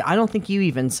that I don't think you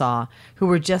even saw, who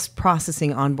were just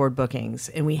processing onboard bookings.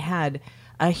 And we had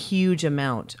a huge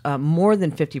amount, more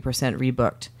than 50%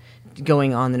 rebooked,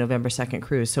 going on the November 2nd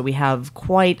cruise. So we have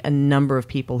quite a number of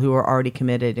people who are already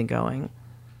committed and going.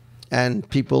 And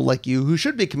people like you who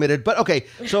should be committed. But okay,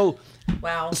 so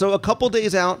wow. So a couple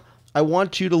days out, I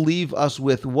want you to leave us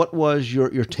with what was your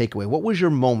takeaway? What was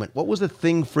your moment? What was the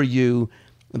thing for you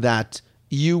that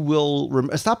you will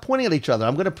stop pointing at each other?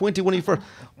 I'm going to point to one of you first.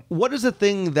 What is the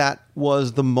thing that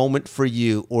was the moment for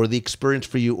you, or the experience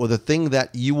for you, or the thing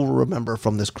that you will remember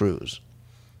from this cruise?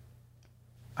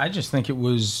 I just think it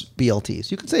was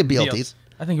BLTs. You can say BLTs.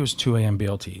 I think it was 2 a.m.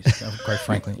 BLTs, quite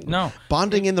frankly. No.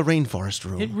 Bonding in the rainforest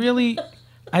room. It really,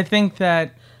 I think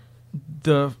that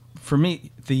for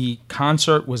me, the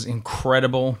concert was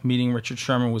incredible. Meeting Richard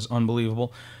Sherman was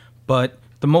unbelievable. But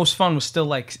the most fun was still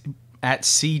like at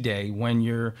Sea Day,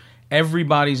 when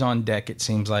everybody's on deck, it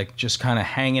seems like, just kind of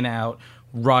hanging out,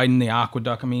 riding the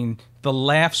aqueduct. I mean, the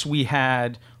laughs we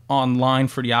had online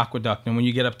for the aqueduct, and when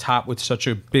you get up top with such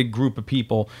a big group of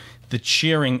people, the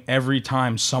cheering every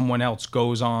time someone else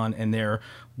goes on and their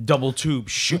double tube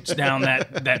shoots down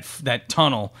that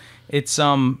tunnel. It's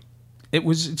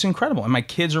incredible. And my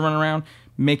kids are running around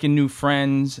making new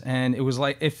friends, and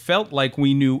it felt like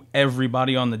we knew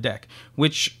everybody on the deck,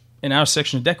 which in our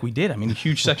section of deck we did. I mean, a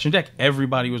huge section of deck,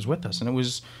 everybody was with us,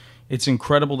 and it's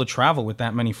incredible to travel with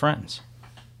that many friends.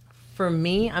 For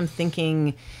me, I'm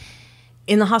thinking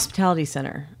in the hospitality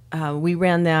center, we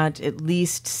ran that at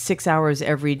least 6 hours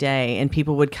every day, and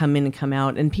people would come in and come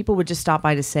out, and people would just stop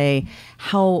by to say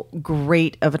how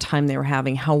great of a time they were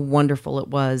having, how wonderful it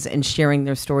was, and sharing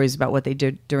their stories about what they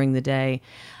did during the day.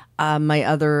 My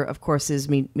other, of course, is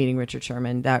meeting Richard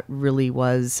Sherman. That really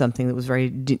was something that was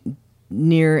very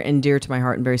near and dear to my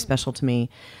heart and very special to me.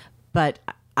 But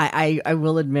I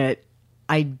will admit,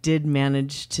 I did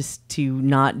manage to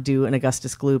not do an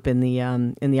Augustus Gloop in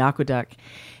the aqueduct,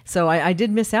 so I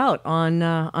did miss out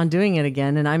on doing it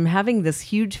again. And I'm having this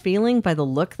huge feeling by the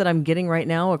look that I'm getting right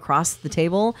now across the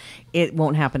table, it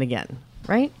won't happen again,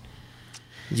 right?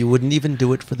 You wouldn't even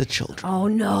do it for the children. Oh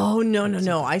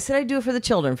no! I said I'd do it for the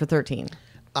children for 13.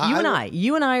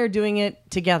 You and I are doing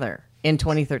it together in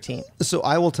 2013. So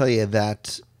I will tell you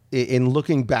that in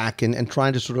looking back and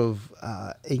trying to sort of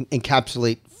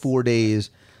encapsulate 4 days,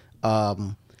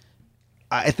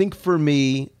 I think for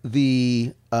me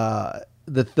the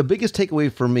biggest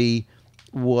takeaway for me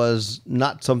was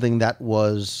not something that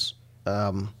was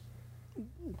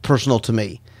personal to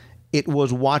me. It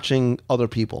was watching other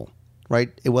people, right?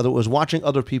 Whether it was watching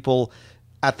other people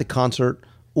at the concert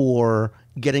or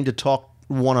getting to talk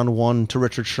one-on-one to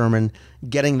Richard Sherman,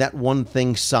 getting that one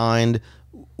thing signed,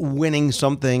 winning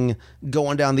something,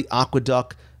 going down the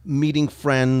aqueduct, meeting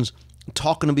friends,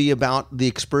 talking to me about the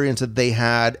experience that they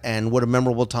had and what a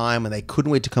memorable time, and they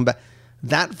couldn't wait to come back.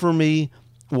 That for me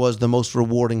was the most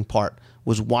rewarding part,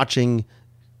 was watching,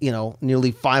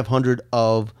 nearly 500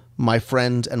 of my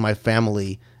friends and my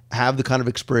family have the kind of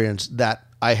experience that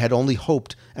I had only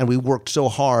hoped, and we worked so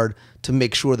hard to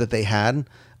make sure that they had.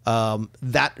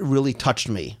 That really touched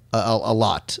me a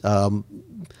lot.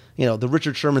 The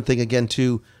Richard Sherman thing, again,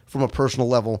 too, from a personal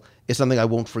level, is something I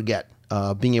won't forget.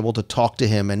 Being able to talk to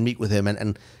him and meet with him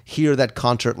and hear that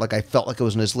concert like I felt like I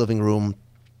was in his living room,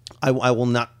 I will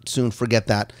not soon forget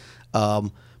that.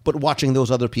 But watching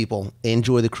those other people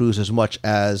enjoy the cruise as much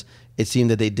as it seemed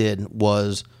that they did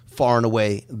was far and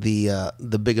away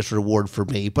the biggest reward for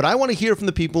me. But I want to hear from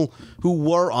the people who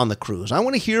were on the cruise. I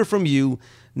want to hear from you.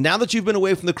 Now that you've been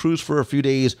away from the cruise for a few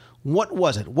days, what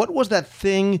was it? What was that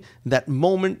thing, that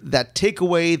moment, that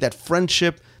takeaway, that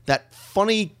friendship, that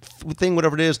funny thing,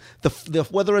 whatever it is,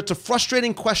 whether it's a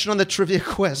frustrating question on the Trivia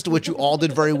Quest, which you all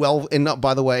did very well in,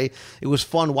 by the way. It was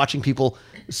fun watching people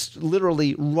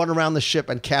literally run around the ship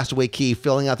and Castaway Key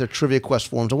filling out their Trivia Quest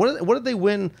forms. And what did they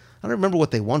win? I don't remember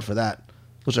what they won for that.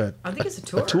 Was there? I think it's a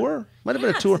tour. A tour? Might have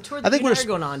been a tour. It's a tour that I think we were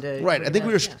going on to. Right. I think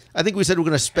we said we're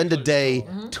going to spend a day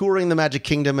touring the Magic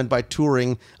Kingdom, and by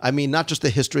touring, I mean not just the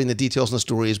history and the details and the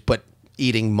stories, but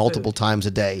eating multiple times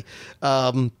a day.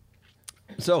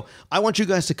 So I want you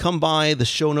guys to come by the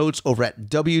show notes over at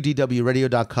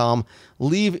WDWradio.com.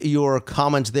 Leave your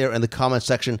comments there in the comment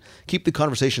section. Keep the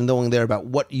conversation going there about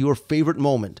what your favorite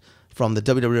moment from the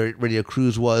WDW Radio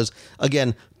cruise was.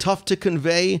 Again, tough to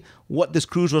convey what this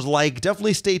cruise was like.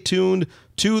 Definitely stay tuned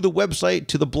to the website,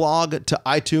 to the blog, to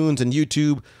iTunes and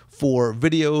YouTube for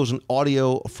videos and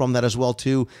audio from that as well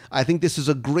too. I think this is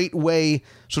a great way,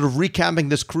 sort of recapping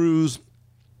this cruise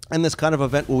and this kind of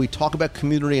event where we talk about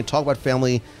community and talk about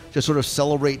family, to sort of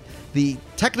celebrate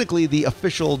technically the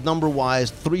official number-wise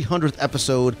 300th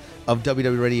episode of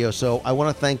WDW Radio. So I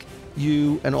want to thank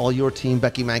you and all your team,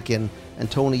 Becky Mankin and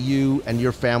Tony, you and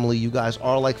your family. You guys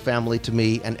are like family to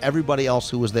me, and everybody else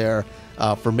who was there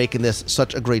for making this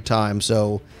such a great time.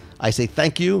 So I say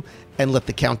thank you, and let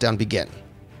the countdown begin.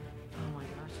 Oh my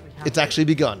gosh, it's actually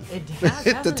begun. It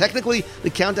has, Technically, the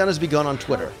countdown has begun on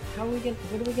Twitter. How are we going?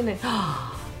 What are we going to?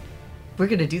 We're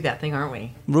going to do that thing, aren't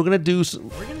we? We're going to do.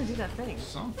 We're going to do that thing.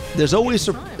 There's always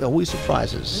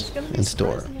surprises in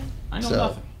store. I know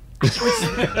nothing.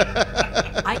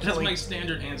 That's my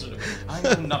standard answer to it. I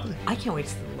know nothing. I can't wait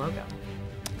to see the logo.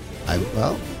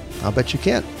 I'll bet you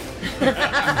can't.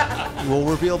 We'll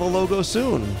reveal the logo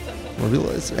soon.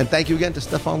 And thank you again to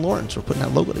Stefan Lawrence for putting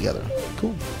that logo together.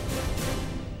 Cool.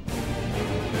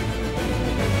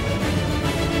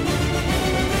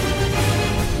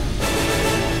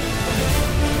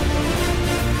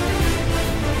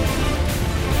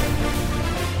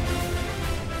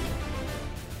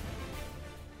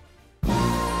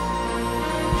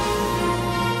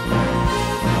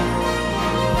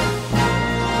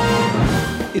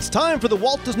 It's time for the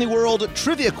Walt Disney World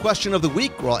Trivia Question of the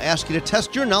Week, where I'll ask you to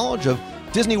test your knowledge of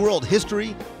Disney World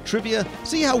history, trivia,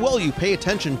 see how well you pay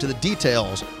attention to the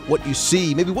details, what you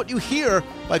see, maybe what you hear,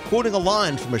 by quoting a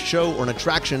line from a show or an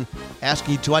attraction,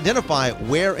 asking you to identify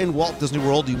where in Walt Disney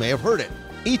World you may have heard it.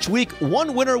 Each week,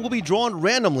 one winner will be drawn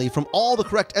randomly from all the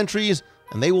correct entries,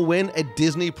 and they will win a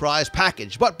Disney prize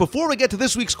package. But before we get to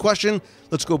this week's question,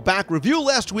 let's go back, review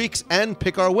last week's, and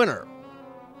pick our winner.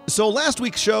 So last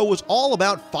week's show was all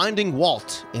about finding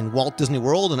Walt in Walt Disney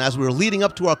World, and as we were leading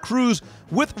up to our cruise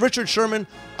with Richard Sherman,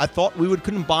 I thought we would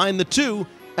combine the two,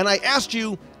 and I asked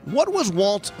you, what was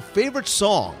Walt's favorite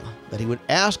song that he would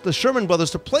ask the Sherman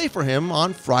Brothers to play for him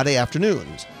on Friday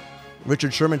afternoons?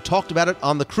 Richard Sherman talked about it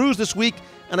on the cruise this week,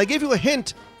 and I gave you a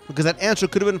hint because that answer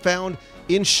could have been found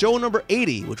in show number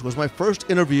 80, which was my first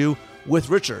interview with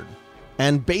Richard.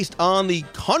 And based on the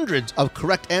hundreds of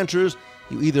correct answers,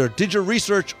 you either did your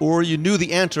research or you knew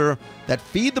the answer that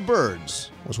Feed the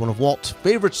Birds was one of Walt's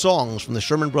favorite songs from the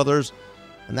Sherman Brothers,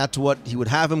 and that's what he would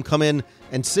have him come in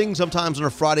and sing sometimes on a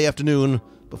Friday afternoon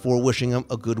before wishing him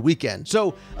a good weekend.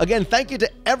 So, again, thank you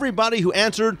to everybody who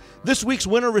answered. This week's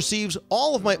winner receives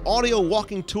all of my audio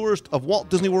walking tours of Walt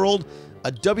Disney World,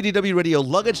 a WDW Radio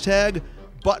luggage tag,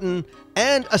 button,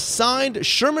 and a signed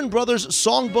Sherman Brothers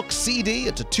songbook CD.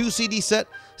 It's a 2-CD set,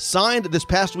 signed this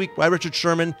past week by Richard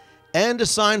Sherman, and a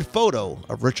signed photo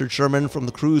of Richard Sherman from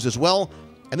the cruise as well.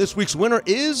 And this week's winner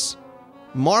is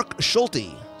Mark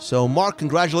Schulte. So, Mark,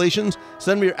 congratulations.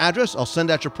 Send me your address. I'll send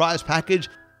out your prize package.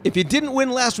 If you didn't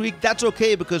win last week, that's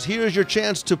okay, because here's your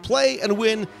chance to play and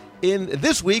win in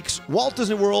this week's Walt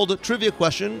Disney World trivia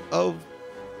question of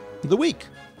the week.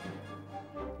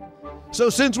 So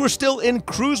since we're still in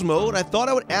cruise mode, I thought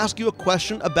I would ask you a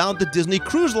question about the Disney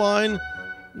Cruise Line,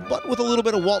 but with a little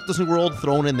bit of Walt Disney World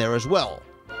thrown in there as well.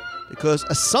 Because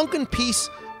a sunken piece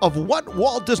of what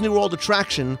Walt Disney World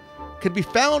attraction can be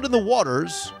found in the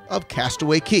waters of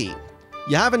Castaway Cay?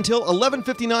 You have until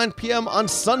 11:59 p.m. on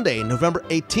Sunday, November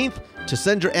 18th, to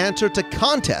send your answer to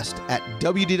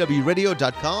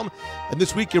contest@wdwradio.com. And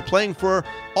this week you're playing for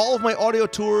all of my audio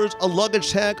tours, a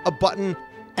luggage tag, a button,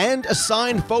 and a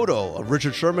signed photo of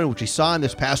Richard Sherman, which he signed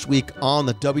this past week on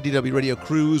the WDW Radio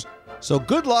cruise. So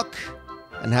good luck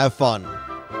and have fun.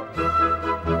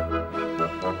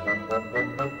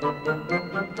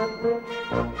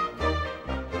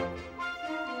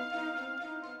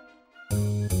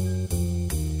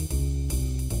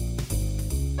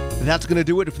 That's going to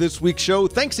do it for this week's show.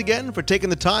 Thanks again for taking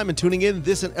the time and tuning in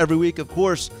this and every week. Of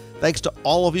course, thanks to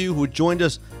all of you who joined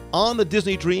us on the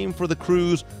Disney Dream for the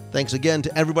cruise. Thanks again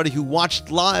to everybody who watched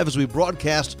live as we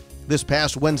broadcast this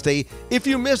past Wednesday. If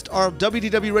you missed our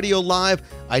WDW Radio Live,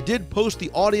 I did post the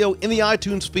audio in the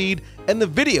iTunes feed and the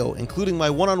video, including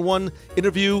my one-on-one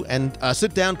interview and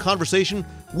sit-down conversation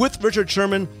with Richard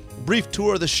Sherman, brief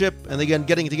tour of the ship, and again,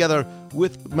 getting together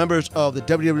with members of the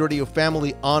WDW Radio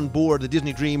family on board the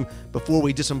Disney Dream before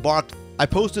we disembarked. I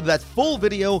posted that full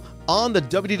video on the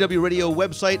WDW Radio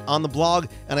website on the blog,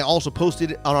 and I also posted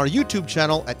it on our YouTube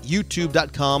channel at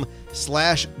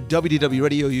youtube.com/WDW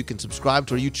Radio. You can subscribe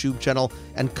to our YouTube channel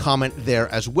and comment there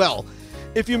as well.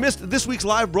 If you missed this week's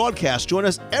live broadcast, join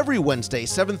us every Wednesday,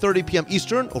 7:30 p.m.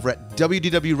 Eastern, over at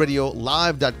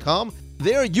WDWRadioLive.com.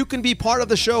 There, you can be part of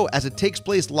the show as it takes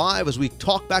place live as we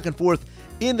talk back and forth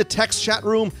in the text chat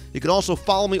room. You can also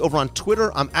follow me over on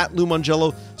Twitter. I'm at Lou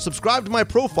Mongello. Subscribe to my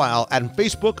profile at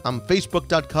Facebook. I'm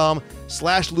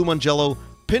facebook.com/Lou Mongello,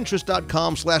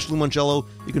 pinterest.com/Lou Mongello.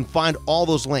 You can find all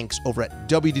those links over at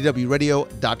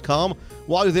WDWRadio.com.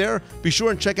 While you're there, be sure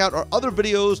and check out our other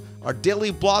videos, our daily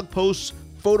blog posts,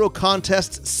 photo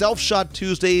contests, self-shot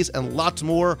Tuesdays, and lots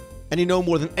more. And you know,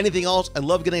 more than anything else, I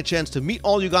love getting a chance to meet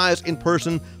all you guys in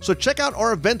person. So check out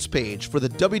our events page for the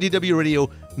WDW Radio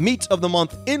Meets of the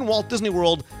Month in Walt Disney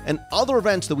World and other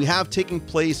events that we have taking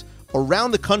place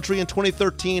around the country in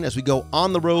 2013 as we go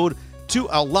on the road to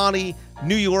Aulani,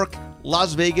 New York,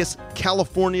 Las Vegas,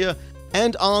 California,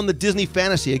 and on the Disney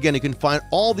Fantasy. Again, you can find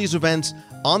all these events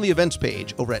on the events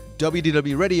page over at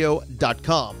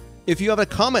WDWRadio.com. If you have a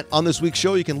comment on this week's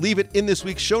show, you can leave it in this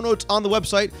week's show notes on the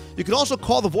website. You can also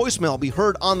call the voicemail, be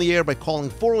heard on the air by calling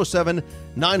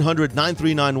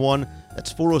 407-900-9391.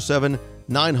 That's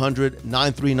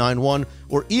 407-900-9391.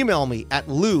 Or email me at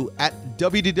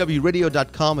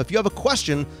lou@WDWRadio.com if you have a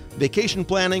question, vacation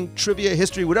planning, trivia,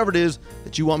 history, whatever it is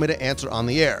that you want me to answer on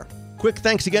the air. Quick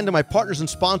thanks again to my partners and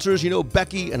sponsors. You know,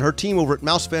 Becky and her team over at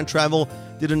Mouse Fan Travel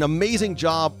did an amazing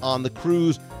job on the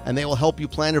cruise, and they will help you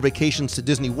plan your vacations to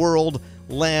Disney World,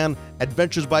 Land,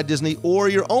 Adventures by Disney, or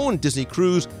your own Disney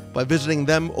cruise by visiting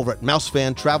them over at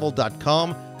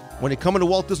mousefantravel.com. When you come into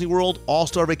Walt Disney World,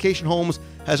 All-Star Vacation Homes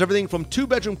has everything from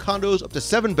 2-bedroom condos up to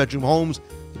 7-bedroom homes.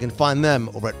 You can find them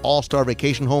over at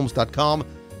allstarvacationhomes.com.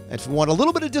 And if you want a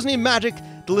little bit of Disney magic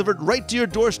delivered right to your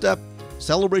doorstep,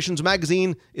 Celebrations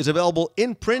Magazine is available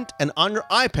in print and on your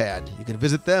iPad. You can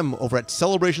visit them over at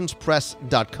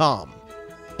celebrationspress.com.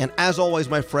 And as always,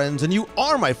 my friends, and you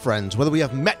are my friends, whether we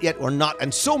have met yet or not,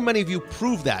 and so many of you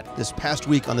proved that this past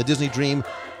week on the Disney Dream,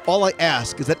 all I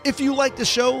ask is that if you like the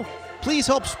show, Please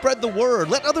help spread the word.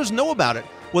 Let others know about it.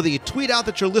 Whether you tweet out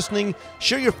that you're listening,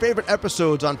 share your favorite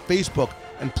episodes on Facebook,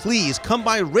 and please come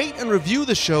by, rate and review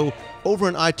the show over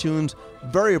in iTunes.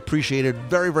 Very appreciated,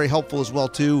 very, very helpful as well,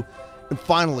 too. And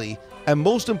finally, and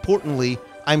most importantly,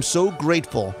 I'm so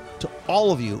grateful to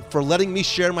all of you for letting me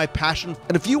share my passion.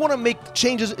 And if you want to make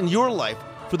changes in your life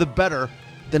for the better,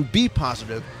 then be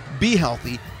positive, be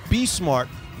healthy, be smart,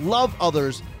 love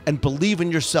others, and believe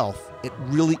in yourself. It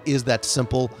really is that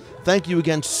simple. Thank you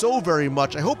again so very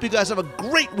much. I hope you guys have a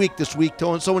great week this week.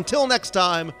 So until next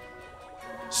time,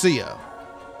 see ya.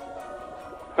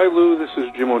 Hi, Lou. This is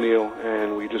Jim O'Neill,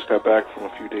 and we just got back from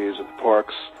a few days at the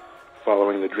parks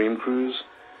following the Dream Cruise,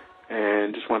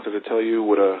 and just wanted to tell you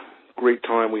what a great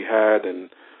time we had and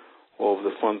all of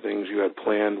the fun things you had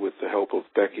planned with the help of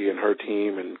Becky and her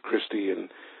team and Christy and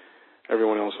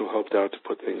everyone else who helped out to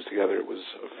put things together. It was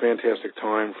a fantastic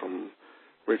time, from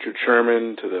Richard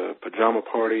Sherman to the pajama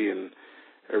party and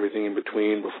everything in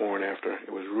between, before and after.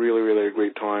 It was really, really a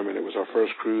great time, and it was our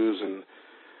first cruise, and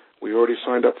we already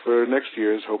signed up for next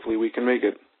year's. Hopefully we can make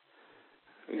it.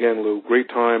 Again, Lou, great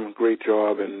time, great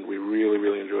job, and we really,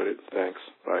 really enjoyed it. Thanks.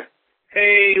 Bye.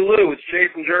 Hey, Lou, it's Jay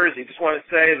from Jersey. Just want to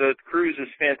say the cruise is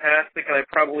fantastic, and I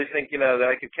probably think, that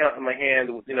I could count on my hand,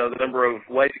 the number of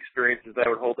life experiences that I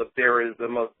would hold up there is the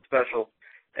most special.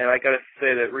 And I got to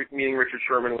say that meeting Richard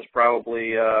Sherman was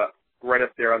probably right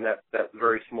up there on that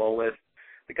very small list.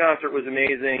 The concert was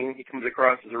amazing. He comes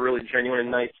across as a really genuine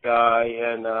and nice guy,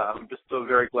 and I'm just so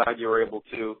very glad you were able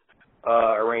to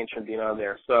arrange him being on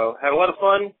there. So have a lot of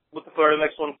fun. Looking forward to the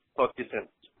next one. Talk to you soon.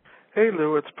 Hey,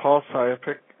 Lou, it's Paul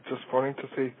Siapic. Just wanting to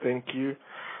say thank you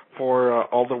for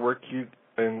all the work you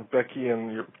and Becky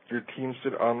and your teams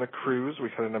did on the cruise. We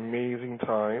had an amazing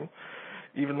time.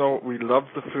 Even though we loved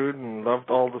the food and loved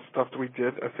all the stuff that we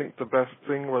did, I think the best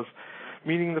thing was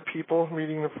meeting the people,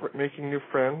 making new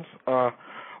friends.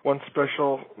 One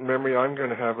special memory I'm going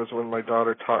to have is when my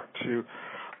daughter talked to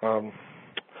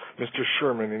Mr.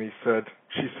 Sherman, and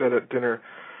she said at dinner,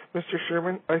 "Mr.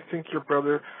 Sherman, I think your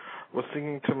brother was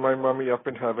singing to my mommy up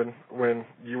in heaven when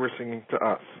you were singing to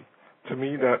us." To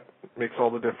me, that makes all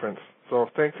the difference. So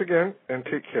thanks again, and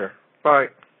take care. Bye.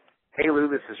 Hey, Lou,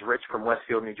 this is Rich from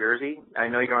Westfield, New Jersey. I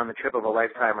know you're on the trip of a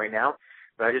lifetime right now,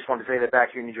 but I just want to say that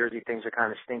back here in New Jersey, things are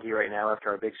kind of stinky right now after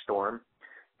our big storm.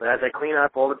 But as I clean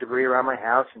up all the debris around my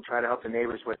house and try to help the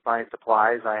neighbors with buying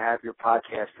supplies, I have your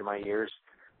podcast in my ears,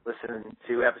 listening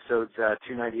to episodes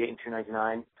 298 and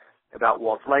 299 about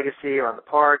Walt's legacy around the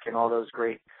park and all those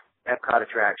great Epcot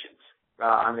attractions.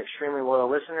 I'm an extremely loyal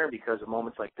listener because of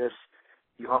moments like this.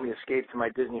 You help me escape to my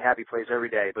Disney happy place every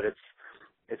day, but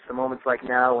it's the moments like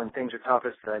now when things are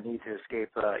toughest that I need to escape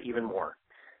even more.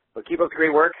 But keep up the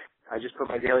great work. I just put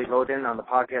my daily vote in on the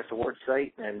Podcast Awards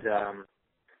site, and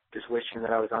just wishing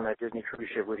that I was on that Disney cruise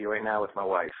ship with you right now with my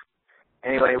wife.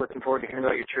 Anyway, looking forward to hearing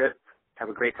about your trip. Have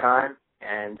a great time,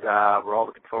 and we're all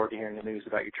looking forward to hearing the news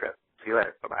about your trip. See you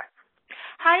later. Bye-bye.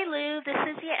 Hi, Lou. This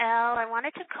is Yael. I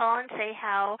wanted to call and say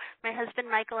how my husband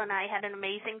Michael and I had an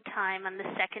amazing time on the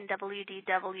second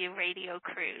WDW radio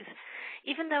cruise.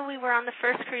 Even though we were on the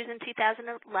first cruise in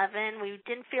 2011, we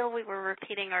didn't feel we were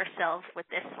repeating ourselves with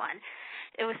this one.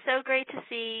 It was so great to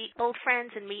see old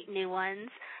friends and meet new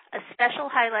ones. A special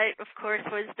highlight, of course,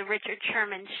 was the Richard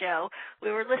Sherman show.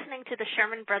 We were listening to the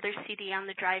Sherman Brothers CD on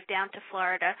the drive down to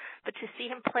Florida, but to see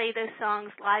him play those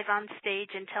songs live on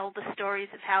stage and tell the stories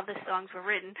of how the songs were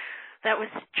written, that was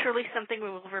truly something we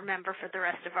will remember for the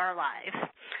rest of our lives.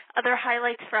 Other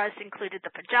highlights for us included the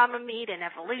pajama meet and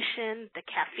Evolution, the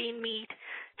caffeine meet,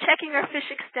 checking our fish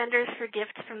extenders for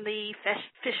gifts from the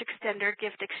fish extender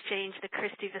gift exchange that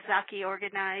Christy Visaki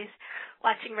organized,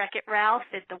 watching Wreck-It Ralph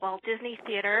at the Walt Disney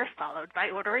Theater, followed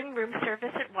by ordering room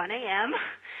service at 1 a.m.,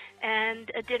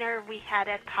 and a dinner we had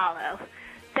at Palo.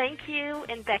 Thank you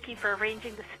and Becky for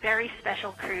arranging this very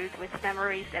special cruise with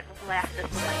memories that will last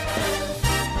us lifetime.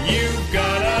 You've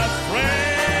got a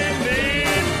friend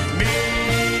in me.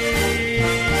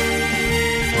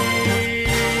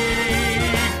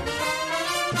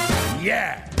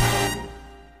 Yeah.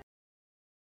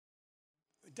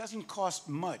 It doesn't cost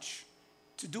much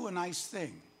to do a nice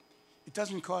thing. It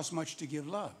doesn't cost much to give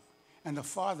love. And the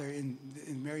father in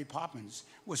Mary Poppins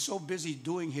was so busy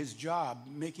doing his job,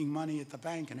 making money at the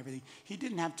bank and everything, he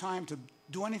didn't have time to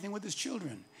do anything with his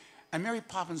children. And Mary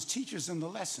Poppins teaches him the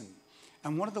lesson.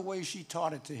 And one of the ways she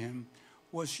taught it to him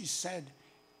was she said,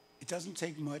 it doesn't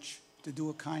take much to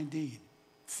do a kind deed.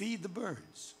 Feed the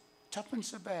birds,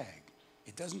 tuppence a bag.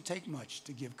 It doesn't take much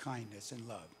to give kindness and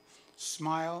love.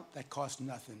 Smile, that costs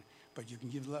nothing, but you can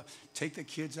give love. Take the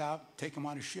kids out, take them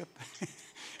on a ship.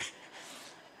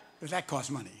 But that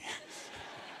costs money.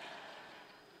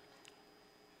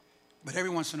 But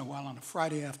every once in a while on a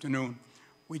Friday afternoon,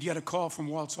 we'd get a call from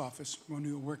Walt's office when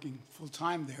we were working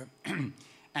full-time there.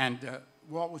 And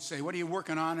Walt would say, "What are you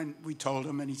working on?" And we told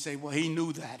him, and he'd say, well, he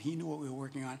knew that. He knew what we were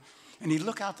working on. And he'd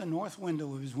look out the north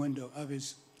window of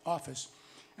his office,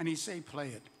 and he'd say, "Play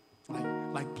it."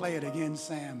 Like "Play it again,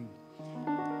 Sam."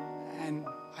 And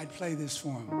I'd play this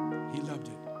for him. He loved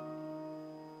it.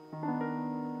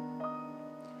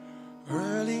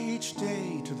 Early each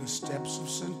day to the steps of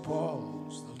St.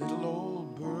 Paul's, the little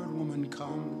old bird woman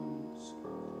comes.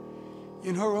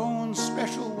 In her own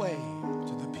special way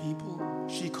to the people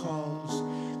she calls,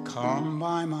 "Come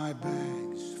buy my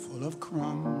bags full of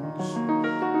crumbs.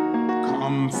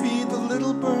 Come feed the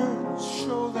little birds,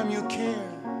 show them you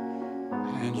care,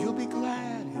 and you'll be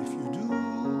glad if you do.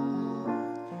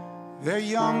 Their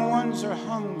young ones are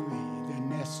hungry, their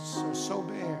nests are so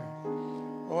bare.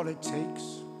 All it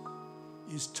takes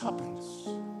is tuppence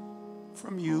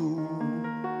from you.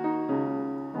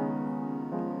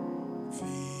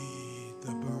 Feed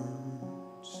the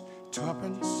birds,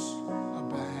 tuppence a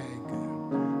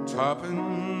bag.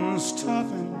 Tuppence,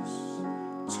 tuppence,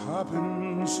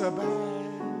 tuppence a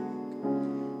bag.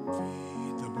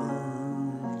 Feed the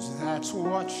birds, that's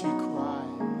what she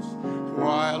cries,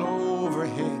 while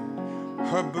overhead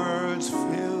her birds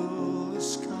fill the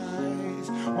skies.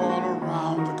 All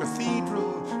around the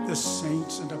cathedral, the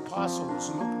saints and apostles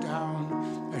look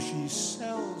down as she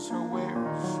sells her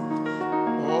wares.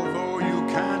 Although you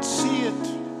can't see it,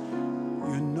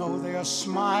 you know they are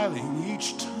smiling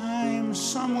each time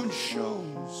someone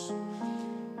shows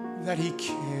that he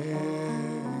cares.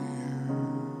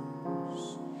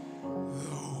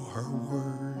 Though her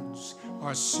words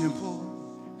are simple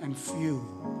and few,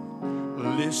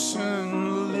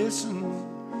 listen, listen,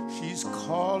 she's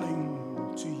calling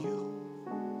to you.